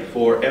pray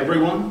for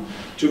everyone,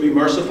 to be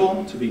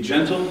merciful, to be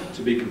gentle,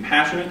 to be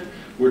compassionate.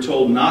 We're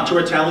told not to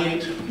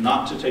retaliate,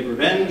 not to take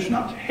revenge,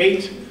 not to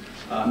hate,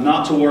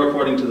 not to war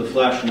according to the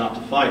flesh, not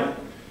to fight.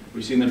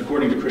 We've seen that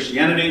according to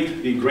Christianity,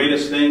 the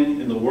greatest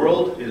thing in the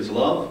world is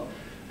love.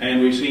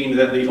 And we've seen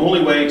that the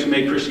only way to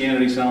make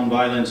Christianity sound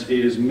violent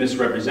is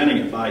misrepresenting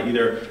it by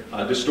either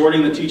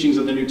distorting the teachings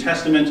of the New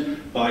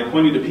Testament, by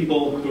pointing to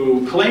people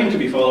who claim to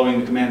be following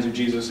the commands of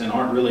Jesus and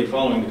aren't really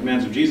following the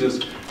commands of Jesus,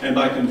 and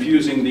by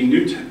confusing the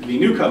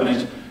new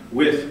covenant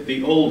with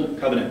the old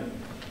covenant.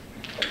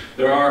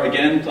 There are,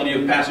 again, plenty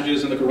of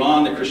passages in the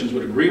Quran that Christians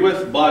would agree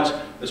with, but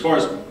as far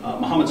as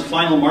Muhammad's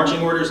final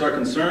marching orders are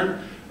concerned,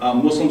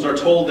 Muslims are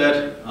told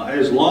that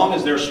as long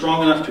as they're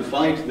strong enough to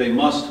fight, they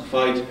must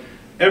fight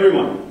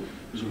everyone.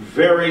 These are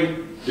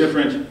very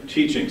different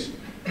teachings.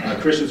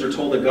 Christians are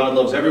told that God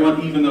loves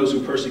everyone, even those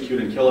who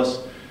persecute and kill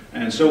us.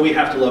 And so we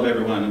have to love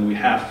everyone, and we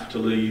have to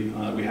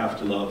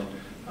love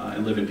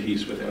and live in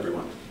peace with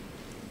everyone.